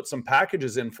 You can put some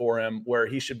packages in for him where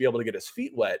he should be able to get his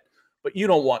feet wet, but you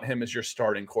don't want him as your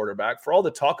starting quarterback. For all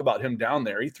the talk about him down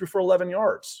there, he threw for 11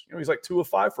 yards. He's like 2 of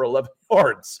 5 for 11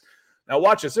 yards. Now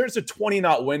watch this. There's a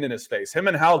 20-knot wind in his face. Him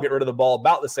and Howell get rid of the ball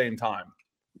about the same time.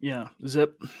 Yeah,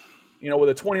 zip. With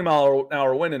a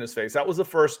 20-mile-an-hour wind in his face. That was the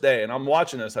first day, and I'm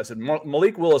watching this. I said,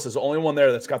 Malik Willis is the only one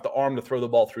there that's got the arm to throw the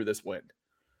ball through this wind.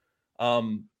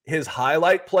 His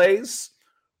highlight plays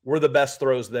were the best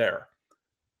throws there.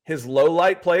 His low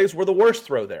light plays were the worst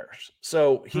throw there.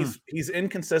 So he's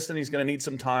inconsistent. He's going to need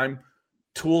some time.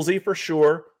 Toolsy for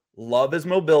sure. Love his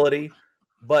mobility.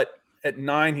 But at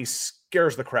 9, he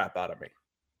scares the crap out of me.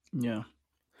 Yeah.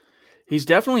 He's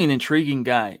definitely an intriguing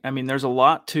guy. I mean, there's a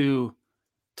lot to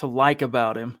like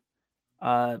about him.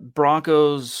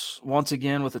 Broncos, once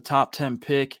again, with a top 10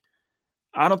 pick.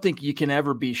 I don't think you can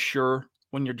ever be sure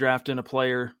when you're drafting a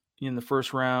player in the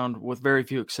first round, with very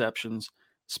few exceptions,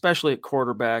 especially at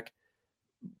quarterback.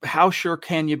 How sure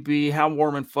can you be? How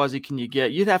warm and fuzzy can you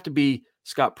get? You'd have to be,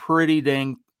 Scott, pretty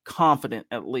dang confident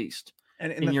at least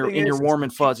in your warm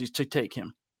and fuzzies to take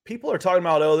him. People are talking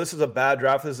about, this is a bad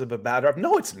draft. This is a bad draft.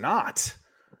 No, it's not.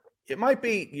 It might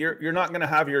be you're not going to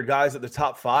have your guys at the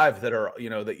top 5 that are,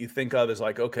 that you think of as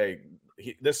like, okay,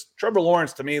 this Trevor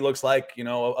Lawrence to me looks like,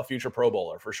 a future Pro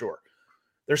Bowler for sure.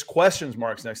 There's questions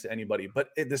marks next to anybody, but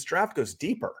this draft goes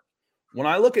deeper. When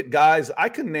I look at guys, I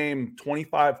can name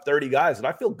 25, 30 guys that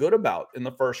I feel good about in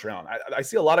the first round. I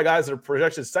see a lot of guys that are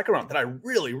projected second round that I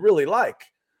really, really like.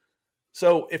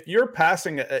 So if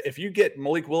you get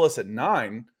Malik Willis at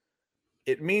 9,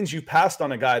 it means you passed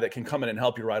on a guy that can come in and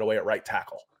help you right away at right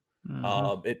tackle.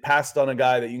 Mm-hmm. It passed on a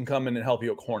guy that you can come in and help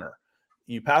you at corner.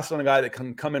 You passed on a guy that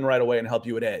can come in right away and help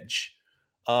you at edge.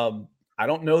 I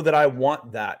don't know that I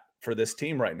want that for this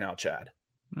team right now, Chad.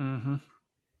 Mm-hmm.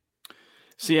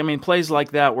 See, I mean, plays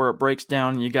like that where it breaks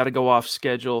down and you got to go off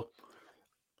schedule.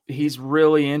 He's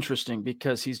really interesting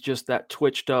because he's just that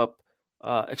twitched up,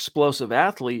 explosive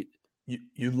athlete.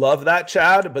 You love that,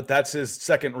 Chad, but that's his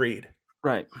second read.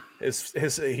 Right.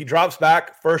 He drops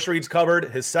back, first read's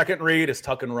covered, his second read is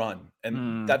tuck and run.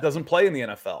 And that doesn't play in the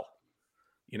NFL.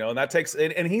 And that takes,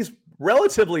 and he's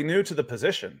relatively new to the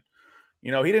position.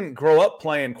 You know, he didn't grow up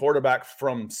playing quarterback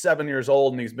from 7 years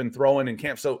old, and he's been throwing in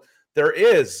camp. So there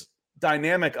is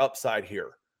dynamic upside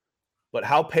here. But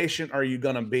how patient are you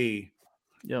going to be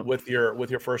with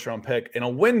your first round pick in a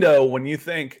window when you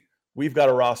think we've got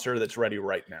a roster that's ready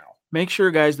right now? Make sure,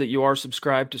 guys, that you are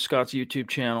subscribed to Scott's YouTube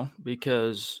channel,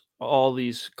 because all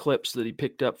these clips that he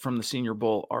picked up from the Senior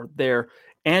Bowl are there.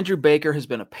 Andrew Baker has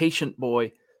been a patient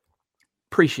boy.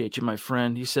 Appreciate you, my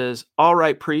friend. He says, all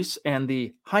right, priests and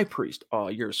the high priest. Oh,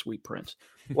 you're a sweet prince.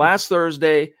 Last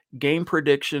Thursday, game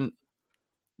prediction.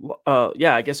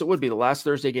 I guess it would be the last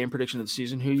Thursday game prediction of the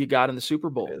season. Who you got in the Super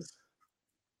Bowl?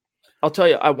 I'll tell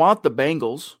you, I want the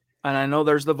Bengals, and I know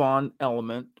there's the Vaughn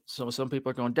element. So some people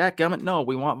are going, dadgummit, no,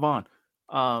 we want Vaughn.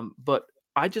 But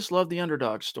I just love the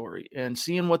underdog story and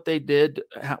seeing what they did,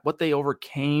 what they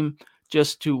overcame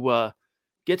just to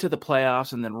get to the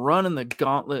playoffs, and then running the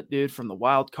gauntlet, dude, from the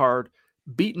wild card,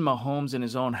 beating Mahomes in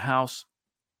his own house.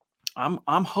 I'm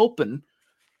hoping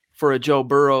for a Joe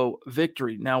Burrow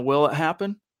victory. Now, will it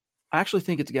happen? I actually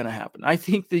think it's going to happen. I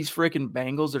think these freaking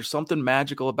Bengals, there's something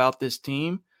magical about this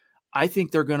team. I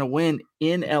think they're going to win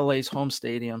in LA's home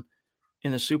stadium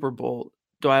in the Super Bowl.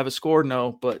 Do I have a score?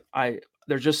 No, but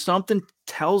there's just something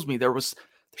tells me there's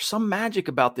some magic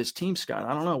about this team, Scott.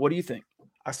 I don't know. What do you think?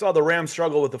 I saw the Rams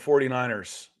struggle with the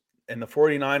 49ers, and the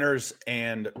 49ers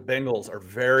and Bengals are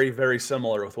very, very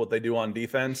similar with what they do on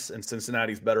defense, and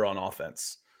Cincinnati's better on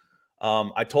offense.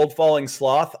 I told Falling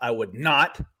Sloth I would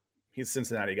not. He's a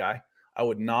Cincinnati guy. I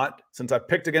would not, since I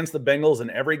picked against the Bengals in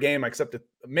every game except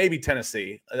maybe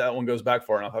Tennessee. That one goes back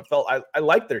far enough. I felt I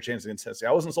liked their chance against Tennessee.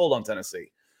 I wasn't sold on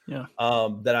Tennessee. Yeah.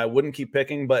 That I wouldn't keep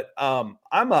picking. But I'm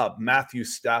a Matthew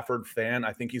Stafford fan.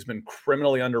 I think he's been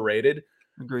criminally underrated.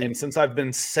 Agreed. And since I've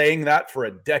been saying that for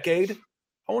a decade,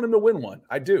 I want him to win one.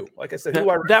 I do. Like I said,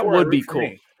 that would be cool.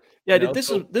 Me. Yeah, dude, this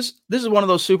is one of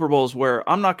those Super Bowls where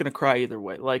I'm not going to cry either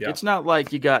way. Like, It's not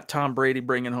like you got Tom Brady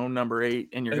bringing home number 8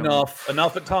 and you're enough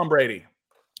at Tom Brady.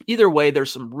 Either way,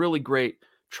 there's some really great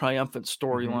triumphant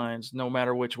storylines, no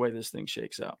matter which way this thing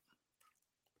shakes out.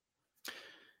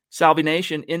 Salvi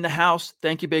Nation in the house.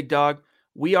 Thank you, big dog.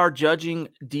 We are judging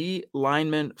D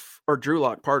lineman or Drew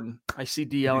Lock. Pardon. I see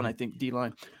DL and I think D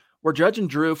line. We're judging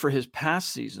Drew for his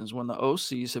past seasons when the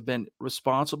OCs have been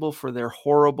responsible for their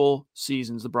horrible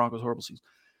seasons, the Broncos' horrible seasons.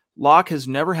 Locke has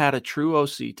never had a true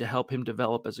OC to help him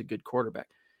develop as a good quarterback.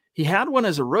 He had one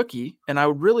as a rookie, and I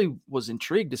really was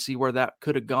intrigued to see where that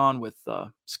could have gone with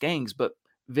Skangs, but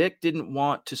Vic didn't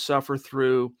want to suffer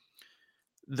through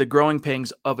the growing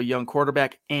pains of a young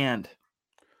quarterback and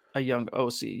a young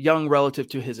OC, young relative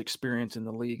to his experience in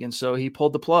the league. And so he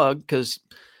pulled the plug because,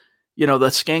 the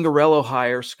Scangarello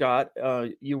hire, Scott,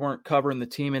 you weren't covering the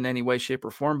team in any way, shape,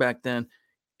 or form back then.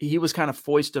 He was kind of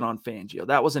foisted on Fangio.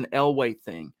 That was an Elway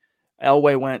thing.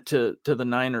 Elway went to the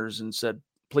Niners and said,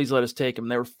 please let us take him.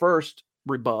 They were first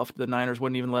rebuffed. The Niners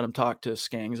wouldn't even let him talk to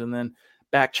Skangs. And then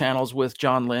back channels with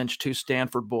John Lynch, 2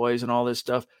 Stanford boys and all this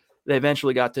stuff. They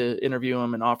eventually got to interview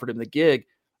him and offered him the gig.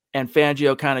 And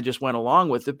Fangio kind of just went along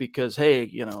with it because, hey,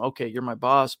 okay, you're my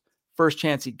boss. First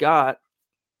chance he got,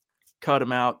 cut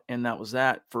him out. And that was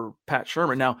that for Pat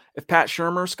Shurmur. Now, if Pat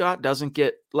Shurmur, Scott, doesn't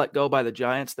get let go by the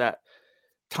Giants, that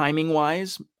timing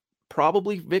wise,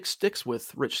 probably Vic sticks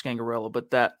with Rich Scangarello,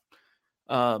 but that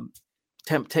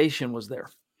temptation was there.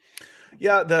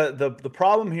 Yeah, the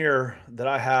problem here that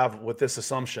I have with this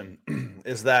assumption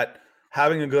is that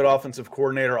having a good offensive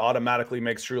coordinator automatically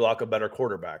makes Drew Lock a better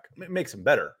quarterback. It makes him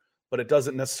better, but it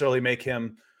doesn't necessarily make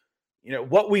him,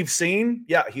 what we've seen.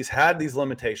 Yeah, he's had these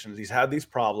limitations. He's had these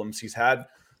problems. He's had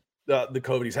the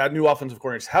COVID. He's had new offensive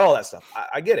coordinators. He's had all that stuff.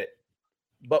 I get it,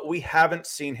 but we haven't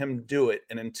seen him do it.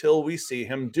 And until we see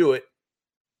him do it,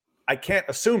 I can't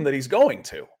assume that he's going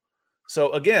to.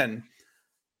 So again,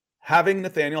 having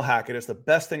Nathaniel Hackett is the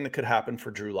best thing that could happen for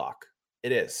Drew Lock.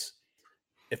 It is.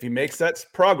 If he makes that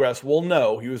progress, we'll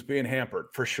know he was being hampered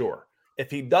for sure. If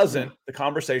he doesn't, the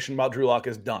conversation about Drew Lock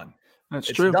is done. It's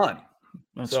true. Done.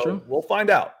 That's true. We'll find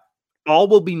out. All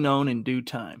will be known in due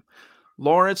time.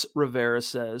 Lawrence Rivera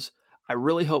says, I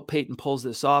really hope Peyton pulls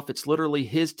this off. It's literally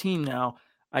his team now.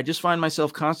 I just find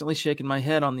myself constantly shaking my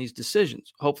head on these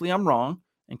decisions. Hopefully I'm wrong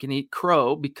and can eat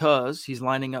crow because he's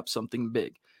lining up something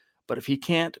big. But if he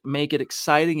can't make it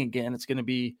exciting again, it's going to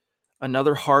be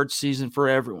another hard season for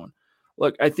everyone.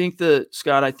 Look, I think the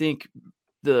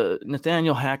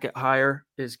Nathaniel Hackett hire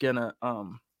is going to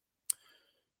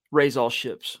raise all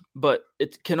ships, but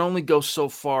it can only go so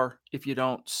far if you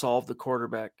don't solve the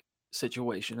quarterback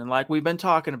situation. And like we've been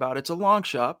talking about, it's a long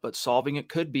shot, but solving it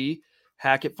could be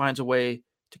Hackett finds a way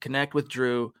to connect with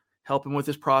Drew, help him with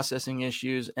his processing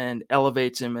issues, and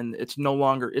elevates him. And it's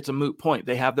a moot point.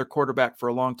 They have their quarterback for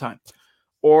a long time.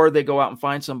 or they go out and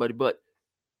find somebody, but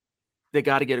they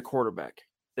got to get a quarterback.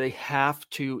 They have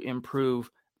to improve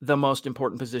the most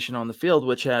important position on the field,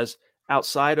 which has,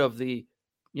 outside of the,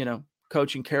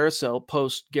 coaching carousel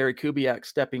post Gary Kubiak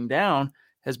stepping down,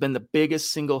 has been the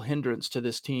biggest single hindrance to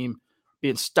this team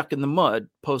being stuck in the mud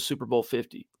post Super Bowl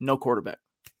 50. No quarterback.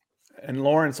 And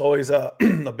Lawrence, always a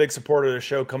big supporter of the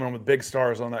show, coming in with big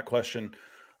stars on that question.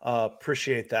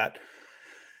 Appreciate that.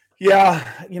 Yeah,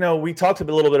 we talked a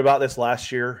little bit about this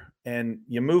last year, and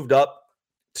you moved up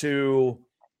to,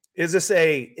 is this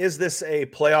a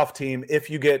playoff team if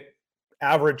you get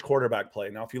average quarterback play?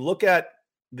 Now, if you look at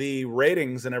the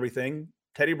ratings and everything,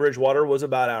 Teddy Bridgewater was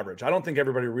about average. I don't think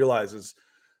everybody realizes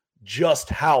just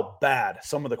how bad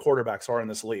some of the quarterbacks are in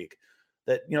this league.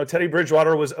 That, Teddy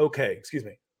Bridgewater was okay. Excuse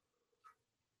me.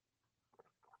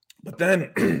 But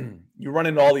then you run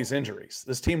into all these injuries.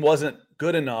 This team wasn't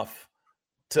good enough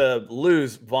to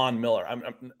lose Von Miller.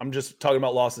 I'm just talking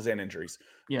about losses and injuries.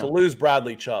 Yeah. To lose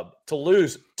Bradley Chubb, to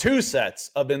lose 2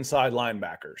 sets of inside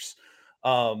linebackers.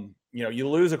 You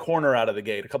lose a corner out of the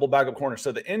gate, a couple backup corners.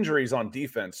 So the injuries on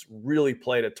defense really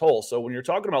played a toll. So when you're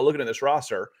talking about looking at this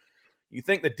roster, you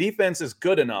think the defense is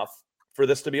good enough for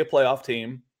this to be a playoff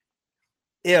team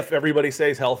if everybody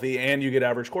stays healthy and you get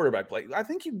average quarterback play. I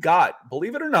think you got,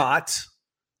 believe it or not,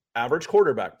 average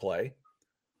quarterback play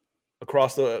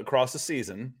across the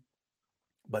season,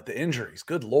 but the injuries,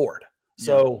 good Lord.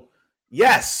 So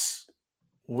yes,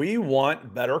 we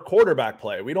want better quarterback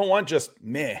play. We don't want just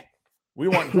meh. We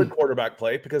want good quarterback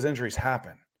play because injuries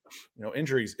happen.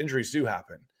 Injuries do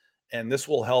happen. And this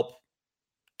will help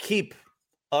keep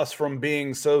us from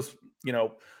being so, a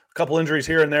couple injuries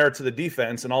here and there to the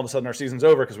defense, and all of a sudden our season's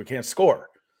over because we can't score.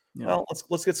 Yeah. Well,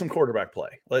 let's get some quarterback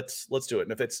play. Let's do it.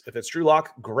 And if it's Drew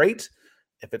Lock, great.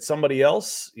 If it's somebody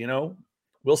else,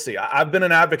 we'll see. I've been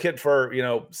an advocate for,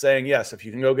 saying, yes, if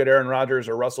you can go get Aaron Rodgers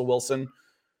or Russell Wilson,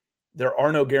 there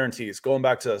are no guarantees. Going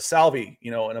back to Salvi,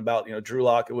 and about, Drew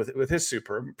Lock with his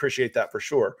super, appreciate that for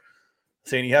sure.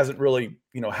 Saying he hasn't really,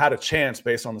 had a chance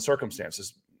based on the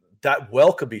circumstances. That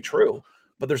well could be true,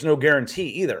 but there's no guarantee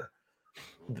either.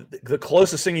 The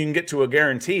closest thing you can get to a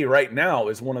guarantee right now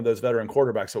is one of those veteran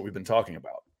quarterbacks that we've been talking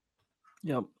about.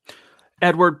 Yep.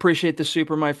 Edward, appreciate the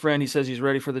super, my friend. He says he's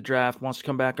ready for the draft, wants to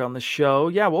come back on the show.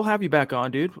 Yeah, we'll have you back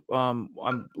on, dude. I'm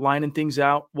lining things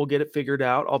out. We'll get it figured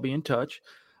out. I'll be in touch.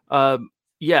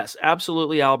 Yes,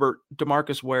 absolutely, Albert.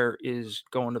 DeMarcus Ware is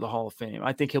going to the Hall of Fame.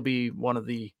 I think he'll be one of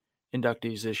the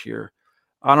inductees this year.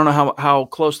 I don't know how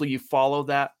closely you follow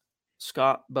that,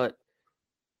 Scott, but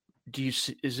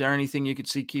is there anything you could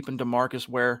see keeping DeMarcus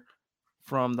Ware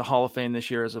from the Hall of Fame this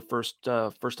year as a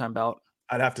first-time ballot?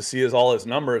 I'd have to see all his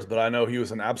numbers, but I know he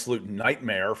was an absolute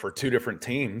nightmare for 2 different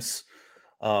teams.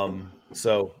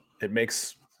 So it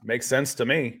makes sense to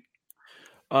me.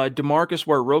 DeMarcus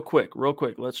Ware, real quick.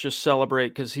 Let's just celebrate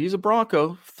because he's a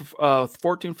Bronco,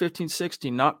 14, 15,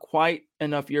 16, not quite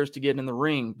enough years to get in the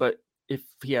ring. But if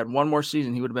he had one more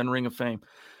season, he would have been Ring of Fame.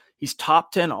 He's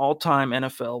top 10 all-time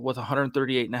NFL with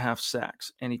 138.5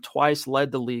 sacks, and he twice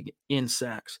led the league in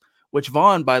sacks, which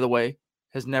Vaughn, by the way,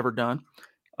 has never done.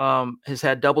 Has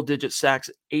had double-digit sacks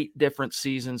 8 different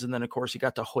seasons, and then, of course, he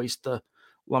got to hoist the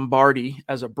Lombardi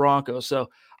as a Bronco.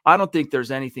 So I don't think there's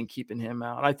anything keeping him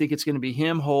out. I think it's going to be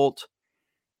him, Holt,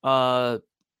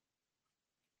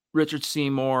 Richard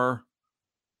Seymour.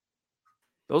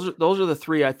 Those are the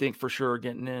 3 I think for sure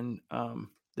getting in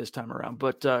this time around.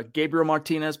 But Gabriel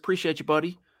Martinez, appreciate you,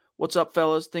 buddy. What's up,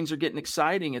 fellas? Things are getting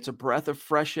exciting. It's a breath of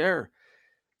fresh air.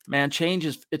 Man,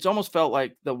 changes. It's almost felt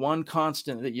like the one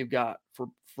constant that you've got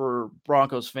for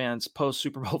Broncos fans post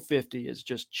Super Bowl 50 is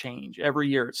just change. Every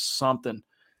year it's something.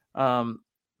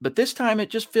 But this time it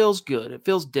just feels good. It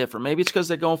feels different. Maybe it's because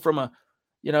they're going from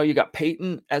you got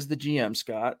Peyton as the GM,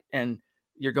 Scott, and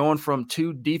you're going from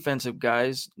 2 defensive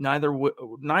guys, neither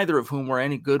of whom were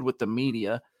any good with the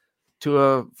media, to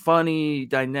a funny,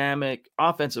 dynamic,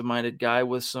 offensive-minded guy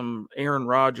with some Aaron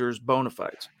Rodgers bona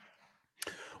fides.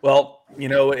 Well,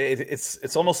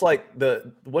 it's almost like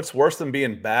what's worse than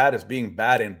being bad is being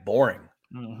bad and boring.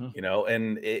 Mm-hmm.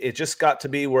 And it just got to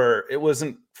be where it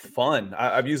wasn't fun.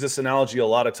 I've used this analogy a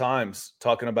lot of times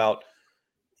talking about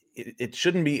it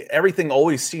shouldn't be, everything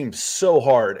always seems so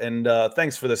hard. And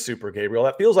thanks for the super, Gabriel.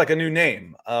 That feels like a new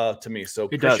name to me. So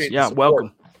it does. Yeah,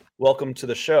 welcome. Welcome to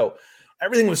the show.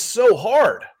 Everything was so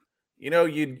hard.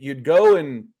 You'd go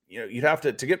and you'd have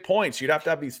to get points. You'd have to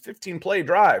have these 15 play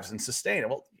drives and sustain it.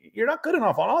 Well, you're not good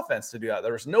enough on offense to do that.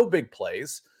 There was no big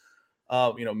plays.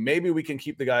 Maybe we can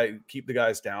keep the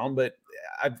guys down, but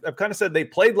I've kind of said they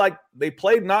played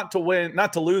not to win,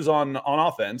 not to lose on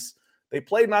offense. They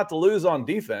played not to lose on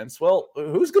defense. Well,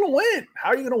 who's going to win? How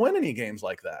are you going to win any games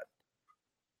like that?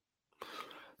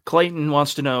 Clayton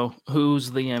wants to know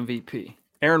who's the MVP.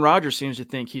 Aaron Rodgers seems to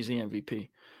think he's the MVP.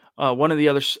 One of the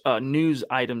other news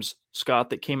items, Scott,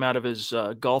 that came out of his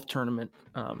golf tournament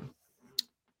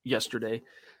yesterday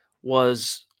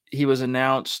was he was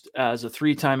announced as a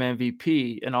 3-time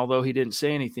MVP. And although he didn't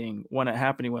say anything, when it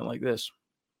happened, he went like this.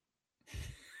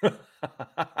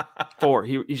 4.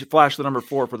 He flashed the number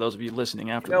 4 for those of you listening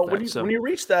after the fact. When you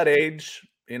reach that age,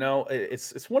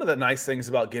 it's one of the nice things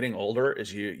about getting older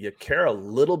is you care a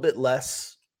little bit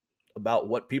less about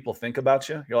what people think about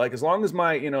you. You're like, as long as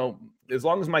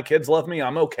my kids love me,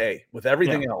 I'm okay with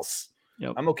everything else.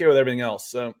 Yep. I'm okay with everything else.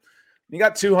 So you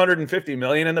got $250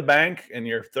 million in the bank and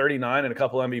you're 39 and a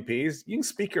couple MVPs, you can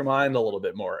speak your mind a little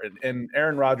bit more. And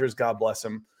Aaron Rodgers, God bless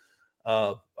him.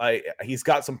 He's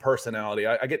got some personality.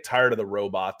 I get tired of the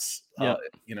robots, that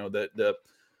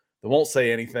won't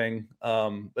say anything.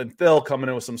 And Phil coming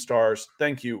in with some stars.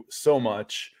 Thank you so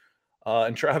much.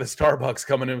 And Travis Starbucks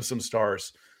coming in with some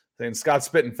stars. Saying Scott's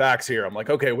spitting facts here. I'm like,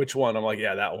 okay, which one? I'm like,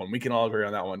 yeah, that one. We can all agree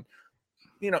on that one.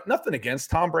 Nothing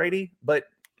against Tom Brady, but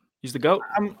he's the GOAT.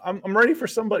 I'm ready for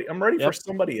somebody. I'm ready for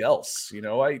somebody else.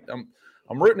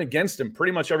 I'm rooting against him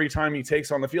pretty much every time he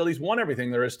takes on the field. He's won everything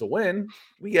there is to win.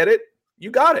 We get it. You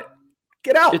got it.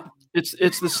 Get out.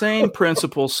 It's the same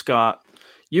principle, Scott.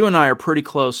 You and I are pretty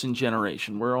close in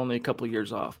generation. We're only a couple of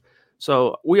years off.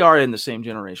 So we are in the same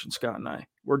generation, Scott and I.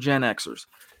 We're Gen Xers.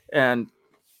 And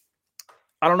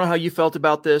I don't know how you felt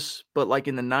about this, but like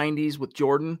in the 90s with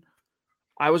Jordan,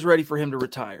 I was ready for him to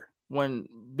retire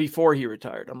before he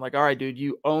retired. I'm like, all right, dude,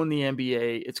 you own the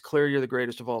NBA. It's clear you're the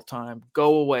greatest of all time.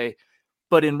 Go away.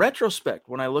 But in retrospect,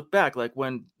 when I look back, like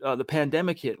when the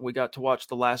pandemic hit, we got to watch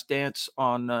The Last Dance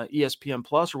on ESPN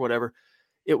Plus or whatever.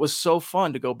 It was so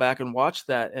fun to go back and watch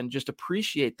that and just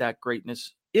appreciate that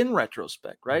greatness in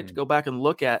retrospect, right? Mm-hmm. To go back and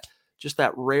look at just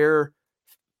that rare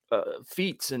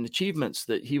feats and achievements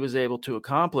that he was able to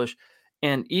accomplish.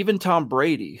 And even Tom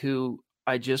Brady, who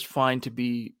I just find to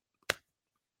be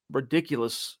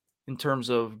ridiculous in terms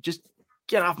of just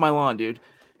get off my lawn, dude.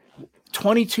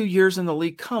 22 years in the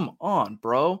league. Come on,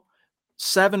 bro.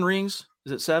 7 rings.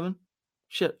 Is it 7?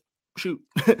 Shoot.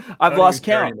 I've lost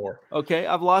count. Okay.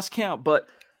 I've lost count. But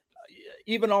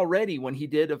even already when he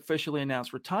did officially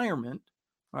announce retirement,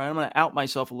 all right, I'm going to out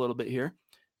myself a little bit here.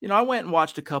 I went and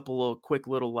watched a couple of quick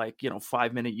little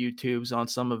 5-minute YouTubes on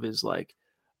some of his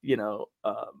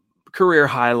career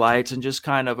highlights and just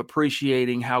kind of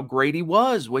appreciating how great he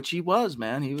was, which he was,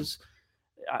 man. He was,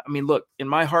 look, in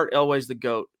my heart, Elway's the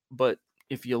GOAT. But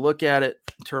if you look at it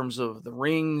in terms of the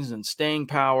rings and staying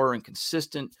power and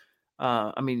consistent,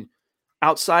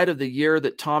 outside of the year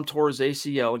that Tom tore his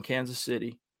ACL in Kansas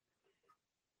City,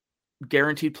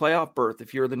 guaranteed playoff berth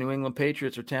if you're the New England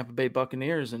Patriots or Tampa Bay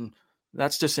Buccaneers. And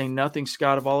that's to say nothing,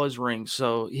 Scott, of all his rings.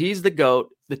 So he's the GOAT.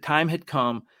 The time had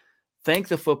come. Thank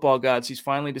the football gods. He's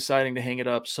finally deciding to hang it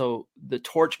up so the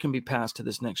torch can be passed to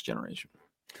this next generation.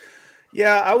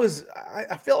 Yeah,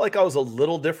 I felt like I was a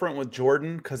little different with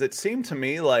Jordan because it seemed to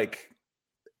me like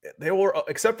they were,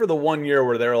 except for the one year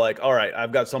where they were like, all right,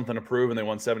 I've got something to prove, and they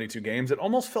won 72 games. It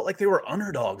almost felt like they were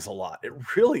underdogs a lot. It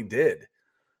really did.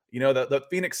 The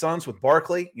Phoenix Suns with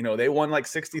Barkley, they won like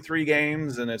 63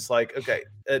 games, and it's like, okay,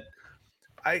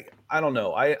 I don't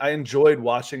know. I enjoyed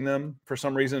watching them for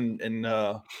some reason,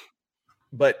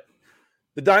 but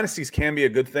the dynasties can be a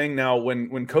good thing. Now,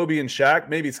 when Kobe and Shaq,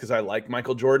 maybe it's because I like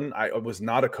Michael Jordan. I was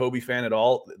not a Kobe fan at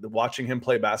all. Watching him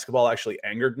play basketball actually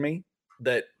angered me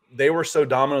that they were so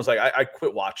dominant. I was like, I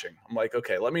quit watching. I'm like,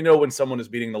 okay, let me know when someone is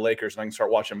beating the Lakers and I can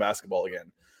start watching basketball again.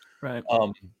 Right.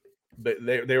 But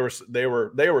they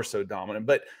were so dominant.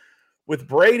 But with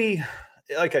Brady,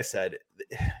 like I said,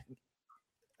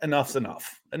 enough's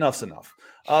enough. Enough's enough.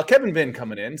 Kevin Vinn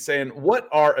coming in saying, what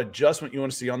are adjustment you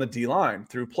want to see on the D-line?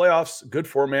 Through playoffs, good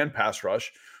 4-man pass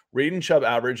rush, Reed and Chubb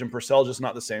average, and Purcell just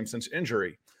not the same since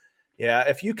injury. Yeah,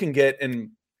 if you can get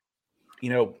in,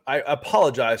 I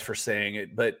apologize for saying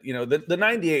it, but, the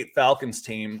 98 Falcons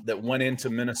team that went into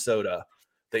Minnesota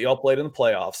that y'all played in the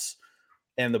playoffs,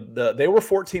 and they were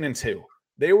 14-2.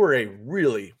 They were a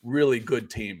really, really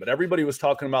good team, but everybody was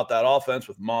talking about that offense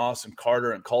with Moss and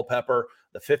Carter and Culpepper,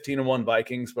 the 15-1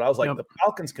 Vikings. But I was like, The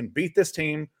Falcons can beat this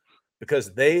team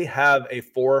because they have a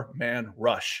 4-man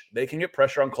rush. They can get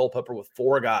pressure on Culpepper with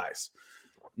 4 guys.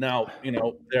 Now,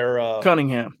 they're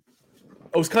Cunningham. Oh,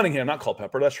 it was Cunningham, not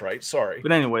Culpepper. That's right. Sorry.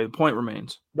 But anyway, the point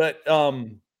remains. But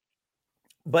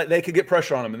they could get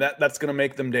pressure on them, and that's going to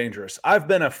make them dangerous. I've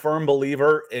been a firm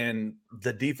believer in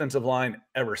the defensive line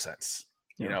ever since.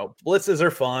 Blitzes are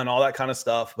fun, all that kind of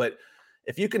stuff. But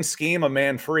if you can scheme a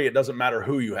man free, it doesn't matter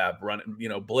who you have running,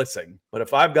 blitzing. But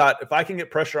if I can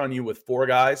get pressure on you with 4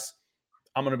 guys,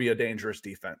 I'm going to be a dangerous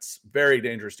defense, very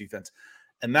dangerous defense.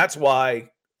 And that's why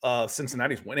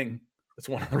Cincinnati's winning. That's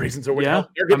one of the reasons they're winning. Yeah.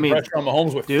 They're getting pressure on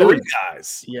Mahomes with 3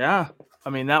 guys. Yeah. I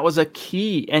mean, that was a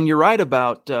key. And you're right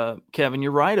about, Kevin,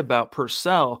 you're right about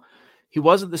Purcell. He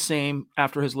wasn't the same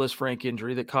after his Liz Frank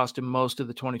injury that cost him most of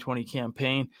the 2020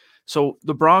 campaign. So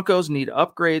the Broncos need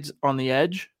upgrades on the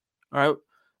edge. All right.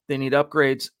 They need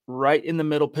upgrades right in the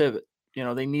middle pivot.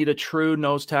 They need a true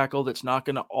nose tackle that's not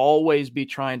going to always be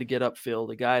trying to get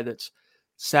upfield, a guy that's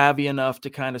savvy enough to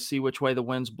kind of see which way the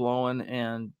wind's blowing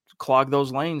and clog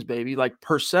those lanes, baby. Like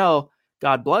Purcell,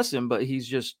 God bless him, but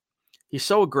he's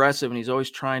so aggressive and he's always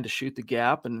trying to shoot the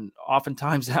gap. And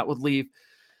oftentimes that would leave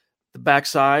the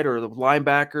backside or the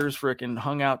linebackers freaking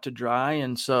hung out to dry.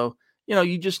 And so, you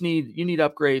need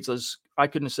upgrades. As I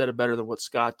couldn't have said it better than what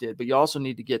Scott did, but you also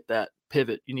need to get that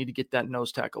pivot. You need to get that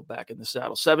nose tackle back in the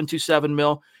saddle. 727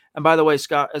 mil. And by the way,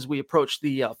 Scott, as we approach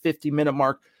the 50-minute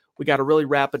mark, we got a really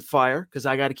rapid fire because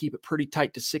I got to keep it pretty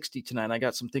tight to 60 tonight. I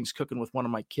got some things cooking with one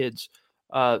of my kids.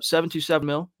 727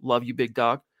 mil. Love you, big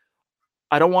dog.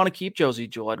 I don't want to keep Josie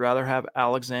Jewell. I'd rather have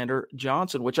Alexander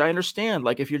Johnson, which I understand.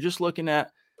 Like if you're just looking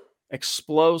at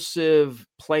explosive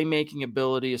playmaking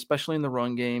ability, especially in the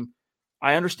run game,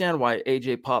 I understand why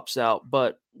AJ pops out,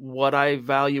 but what I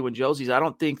value in Josie's, I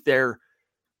don't think their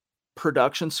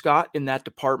production, Scott, in that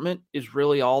department is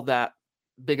really all that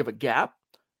big of a gap.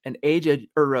 And AJ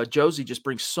or Josie just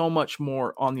brings so much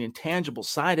more on the intangible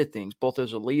side of things, both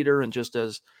as a leader and just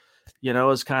as,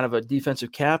 as kind of a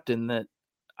defensive captain, that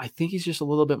I think he's just a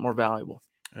little bit more valuable.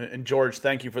 And George,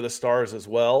 thank you for the stars as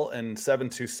well. And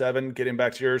 727, getting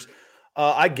back to yours.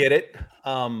 I get it.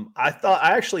 I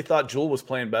actually thought Jewell was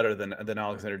playing better than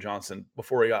Alexander Johnson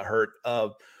before he got hurt.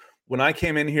 When I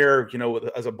came in here,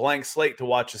 as a blank slate to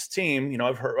watch his team,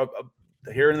 I've heard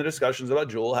hearing the discussions about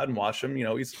Jewell, hadn't watched him.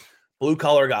 He's blue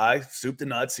collar guy, soup to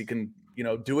nuts. He can,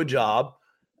 do a job.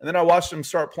 And then I watched him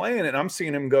start playing and I'm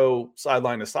seeing him go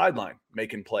sideline to sideline,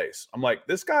 making plays. I'm like,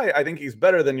 this guy, I think he's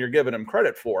better than you're giving him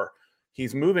credit for.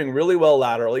 He's moving really well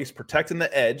laterally. He's protecting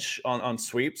the edge on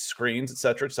sweeps, screens, et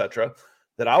cetera,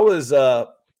 that I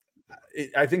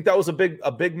think that was a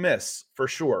big miss for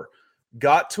sure.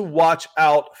 Got to watch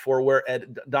out for where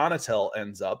Ed Donatel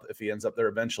ends up. If he ends up there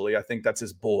eventually, I think that's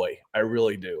his boy. I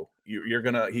really do.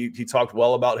 He talked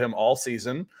well about him all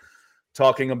season,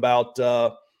 talking about,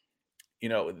 that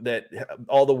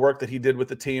all the work that he did with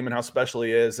the team and how special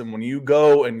he is. And when you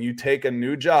go and you take a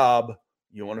new job,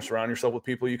 you want to surround yourself with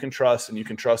people you can trust, and you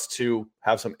can trust to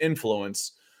have some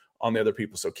influence on the other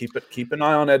people. So keep an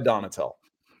eye on Ed Donatel.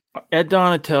 Ed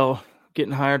Donatel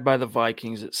getting hired by the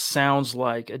Vikings. It sounds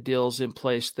like a deal's in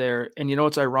place there. And you know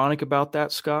what's ironic about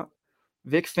that, Scott?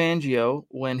 Vic Fangio,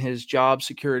 when his job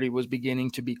security was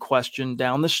beginning to be questioned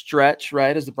down the stretch,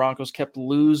 right, as the Broncos kept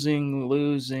losing.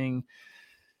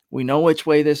 We know which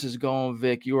way this is going,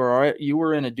 Vic. You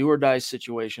were in a do or die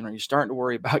situation. Are you starting to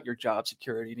worry about your job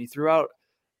security? And he threw out,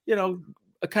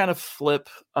 a kind of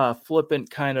flippant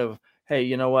kind of, hey,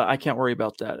 you know what? I can't worry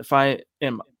about that. If I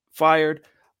am fired,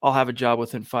 I'll have a job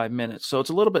within 5 minutes. So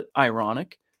it's a little bit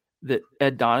ironic that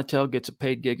Ed Donatel gets a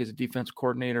paid gig as a defense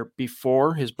coordinator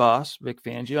before his boss, Vic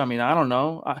Fangio. I mean, I don't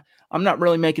know. I'm not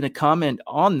really making a comment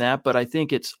on that, but I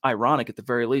think it's ironic at the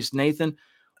very least. Nathan,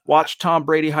 watch Tom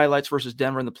Brady highlights versus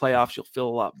Denver in the playoffs. You'll feel a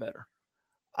lot better.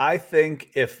 I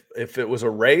think if it was a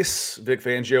race, Vic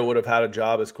Fangio would have had a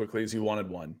job as quickly as he wanted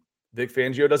one. Vic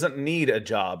Fangio doesn't need a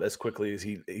job as quickly as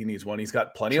he needs one. He's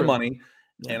got plenty of money,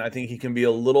 and I think he can be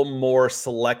a little more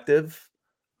selective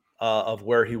of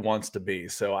where he wants to be.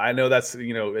 So I know that's,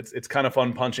 it's kind of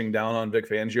fun punching down on Vic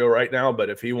Fangio right now, but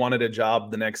if he wanted a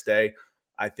job the next day,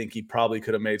 I think he probably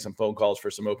could have made some phone calls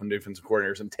for some open defensive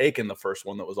coordinators and taken the first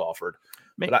one that was offered.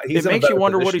 But it makes you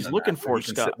wonder what he's looking for,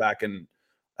 Scott. Sit back and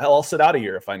I'll sit out a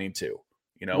year if I need to.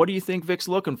 What do you think Vic's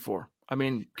looking for? I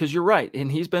mean, because you're right,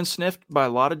 and he's been sniffed by a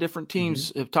lot of different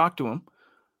teams have talked to him.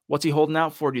 What's he holding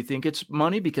out for? Do you think it's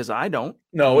money? Because I don't.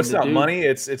 No, it's not money.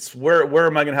 It's where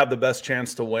am I going to have the best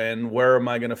chance to win? Where am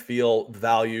I going to feel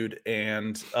valued?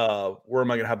 And where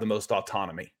am I going to have the most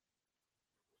autonomy?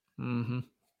 Mm-hmm.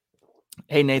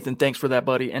 Hey, Nathan, thanks for that,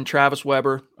 buddy. And Travis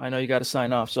Weber, I know you got to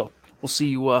sign off, so we'll see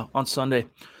you on Sunday.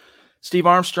 Steve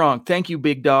Armstrong, thank you,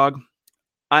 big dog.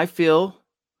 I feel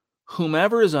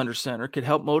whomever is under center could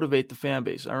help motivate the fan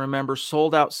base. I remember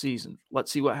sold out season.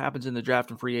 Let's see what happens in the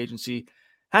draft and free agency.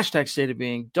 Hashtag state of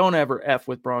being. Don't ever F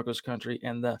with Broncos country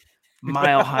and the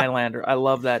Mile Highlander. I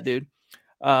love that, dude.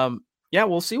 Yeah,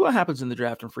 we'll see what happens in the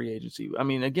draft and free agency. I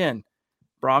mean, again,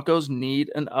 Broncos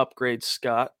need an upgrade,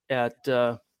 Scott, at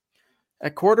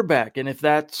at quarterback. And if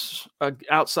that's an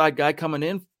outside guy coming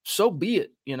in, so be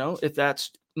it. If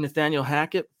that's Nathaniel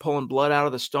Hackett pulling blood out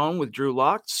of the stone with Drew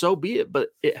Lock, so be it. But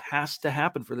it has to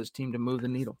happen for this team to move the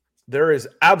needle. There is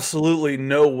absolutely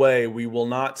no way we will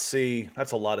not see.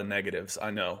 That's a lot of negatives,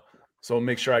 I know. So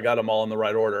make sure I got them all in the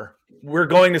right order. We're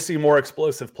going to see more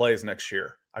explosive plays next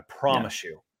year. I promise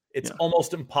you. It's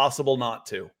almost impossible not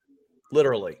to.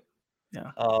 Literally.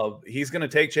 Yeah. He's going to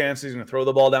take chances. He's going to throw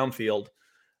the ball downfield.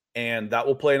 And that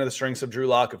will play into the strengths of Drew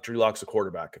Lock if Drew Lock's a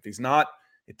quarterback. If he's not,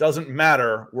 it doesn't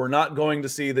matter. We're not going to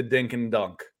see the dink and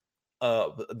dunk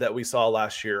that we saw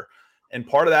last year. And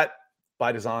part of that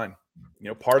by design.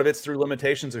 Part of it's through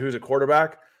limitations of who's a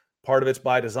quarterback. Part of it's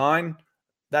by design.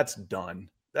 That's done.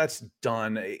 That's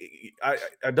done. I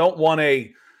don't want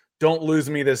don't lose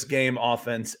me this game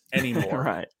offense anymore.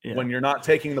 Right. Yeah. When you're not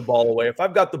taking the ball away. If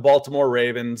I've got the Baltimore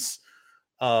Ravens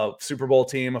Super Bowl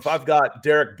team, if I've got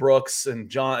Derek Brooks and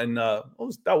John,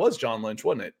 that was John Lynch,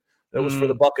 wasn't it? That was for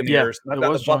the Buccaneers. Yeah, I've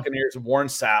got the Buccaneers of Warren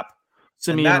Sapp.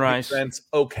 Simeon Rice. Defense,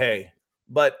 okay.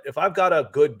 But if I've got a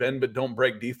good bend but don't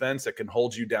break defense that can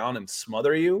hold you down and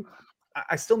smother you,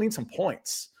 I still need some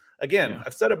points. Again,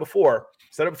 I've said it before.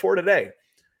 Today.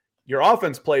 Your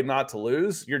offense played not to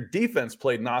lose. Your defense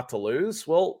played not to lose.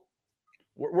 Well,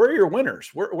 where are your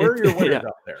winners? Where are your winners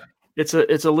out there? It's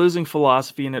a losing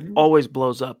philosophy, and it always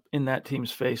blows up in that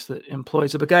team's face that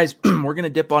employs it. But guys, we're going to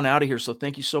dip on out of here. So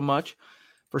thank you so much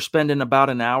for spending about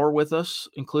an hour with us,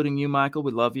 including you, Michael.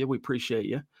 We love you. We appreciate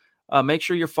you. Make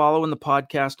sure you're following the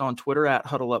podcast on Twitter at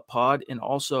Huddle Up Pod, and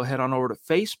also head on over to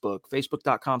Facebook,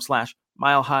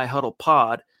 facebook.com/Mile High Huddle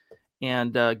Pod,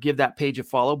 and give that page a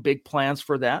follow. Big plans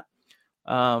for that.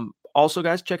 Also,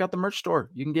 guys, check out the merch store.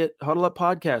 You can get Huddle Up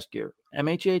Podcast gear,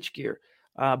 MHH gear,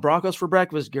 Broncos for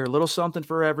Breakfast gear, a little something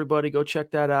for everybody. Go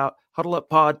check that out.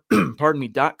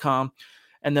 HuddleUpPod.com.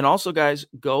 And then also, guys,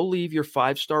 go leave your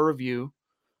 5-star review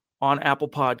on Apple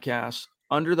Podcasts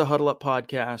under the Huddle Up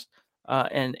Podcast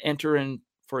and enter in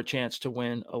for a chance to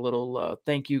win a little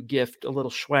thank you gift, a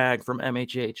little swag from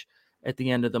MHH at the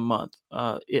end of the month.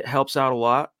 It helps out a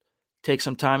lot. Take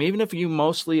some time, even if you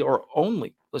mostly or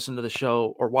only listen to the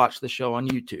show or watch the show on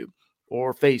YouTube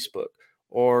or Facebook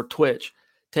or Twitch.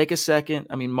 Take a second.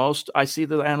 I mean, I see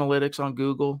the analytics on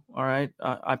Google. All right.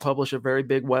 I publish a very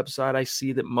big website. I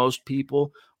see that most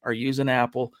people are using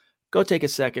Apple. Go take a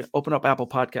second, open up Apple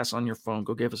Podcasts on your phone.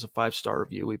 Go give us a 5-star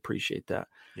review. We appreciate that.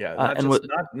 Yeah.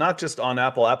 Not just on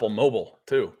Apple Mobile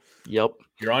too. Yep.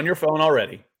 You're on your phone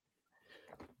already.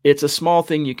 It's a small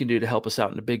thing you can do to help us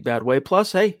out in a big, bad way.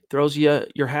 Plus, hey, throws you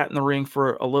your hat in the ring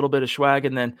for a little bit of swag.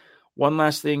 And then one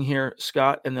last thing here,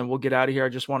 Scott, and then we'll get out of here. I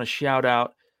just want to shout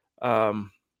out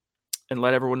and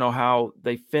let everyone know how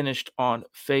they finished on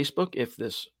Facebook, if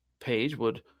this page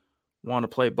would want to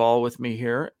play ball with me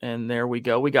here. And there we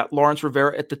go. We got Lawrence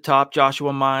Rivera at the top,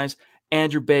 Joshua Mize,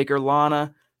 Andrew Baker,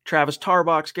 Lana, Travis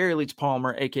Tarbox, Gary Leeds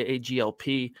Palmer, a.k.a.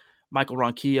 GLP, Michael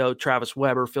Ronquillo, Travis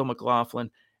Weber, Phil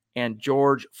McLaughlin, and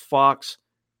George Fox.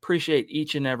 Appreciate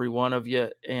each and every one of you.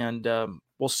 And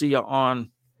we'll see you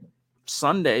on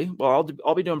Sunday. Well,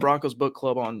 I'll be doing Broncos Book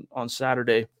Club on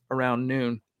Saturday around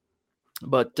noon.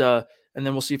 But and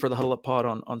then we'll see you for the Huddle Up Pod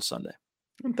on Sunday.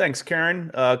 And thanks,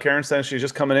 Karen. Karen says she's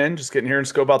just coming in, just getting here and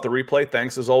scope out the replay.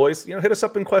 Thanks as always. Hit us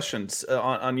up in questions. You're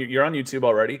on YouTube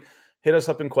already. Hit us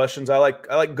up in questions. I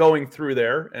like going through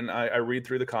there, and I read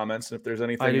through the comments. And if there's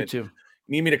anything I do too.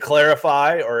 Need me to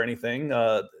clarify or anything,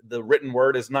 the written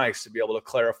word is nice to be able to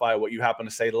clarify what you happen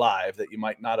to say live that you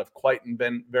might not have quite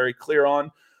been very clear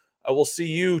on. I will see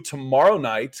you tomorrow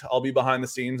night. I'll be behind the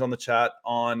scenes on the chat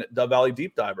on Dove Valley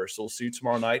Deep Diver. So we'll see you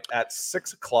tomorrow night at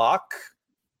 6:00.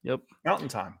 Yep. Mountain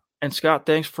time. And Scott,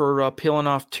 thanks for peeling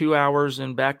off 2 hours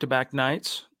in back-to-back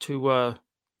nights to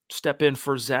step in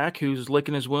for Zach, who's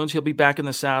licking his wounds. He'll be back in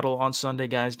the saddle on Sunday,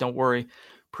 guys. Don't worry.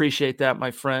 Appreciate that,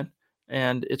 my friend.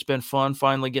 And it's been fun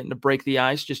finally getting to break the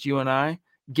ice, just you and I,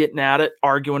 getting at it,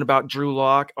 arguing about Drew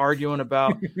Lock, arguing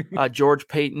about George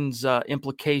Payton's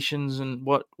implications and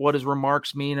what his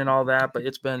remarks mean and all that. But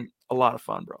it's been a lot of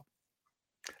fun, bro.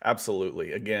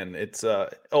 Absolutely. Again, it's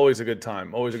always a good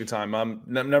time. Always a good time. I'm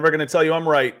never going to tell you I'm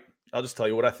right. I'll just tell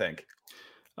you what I think.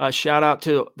 Shout out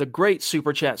to the great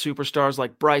Super Chat superstars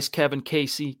like Bryce, Kevin,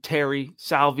 Casey, Terry,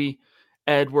 Salvi,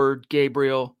 Edward,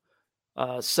 Gabriel,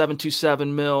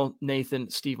 727 Mill, Nathan,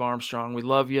 Steve Armstrong. We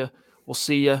love you. We'll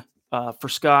see you. For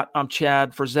Scott, I'm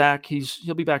Chad. For Zach,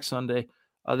 he'll be back Sunday.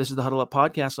 This is the Huddle Up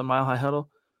Podcast on Mile High Huddle.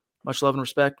 Much love and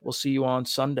respect. We'll see you on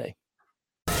Sunday.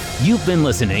 You've been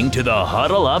listening to the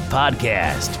Huddle Up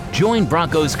Podcast. Join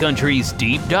Broncos Country's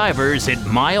deep divers at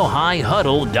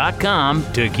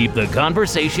milehighhuddle.com to keep the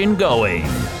conversation going.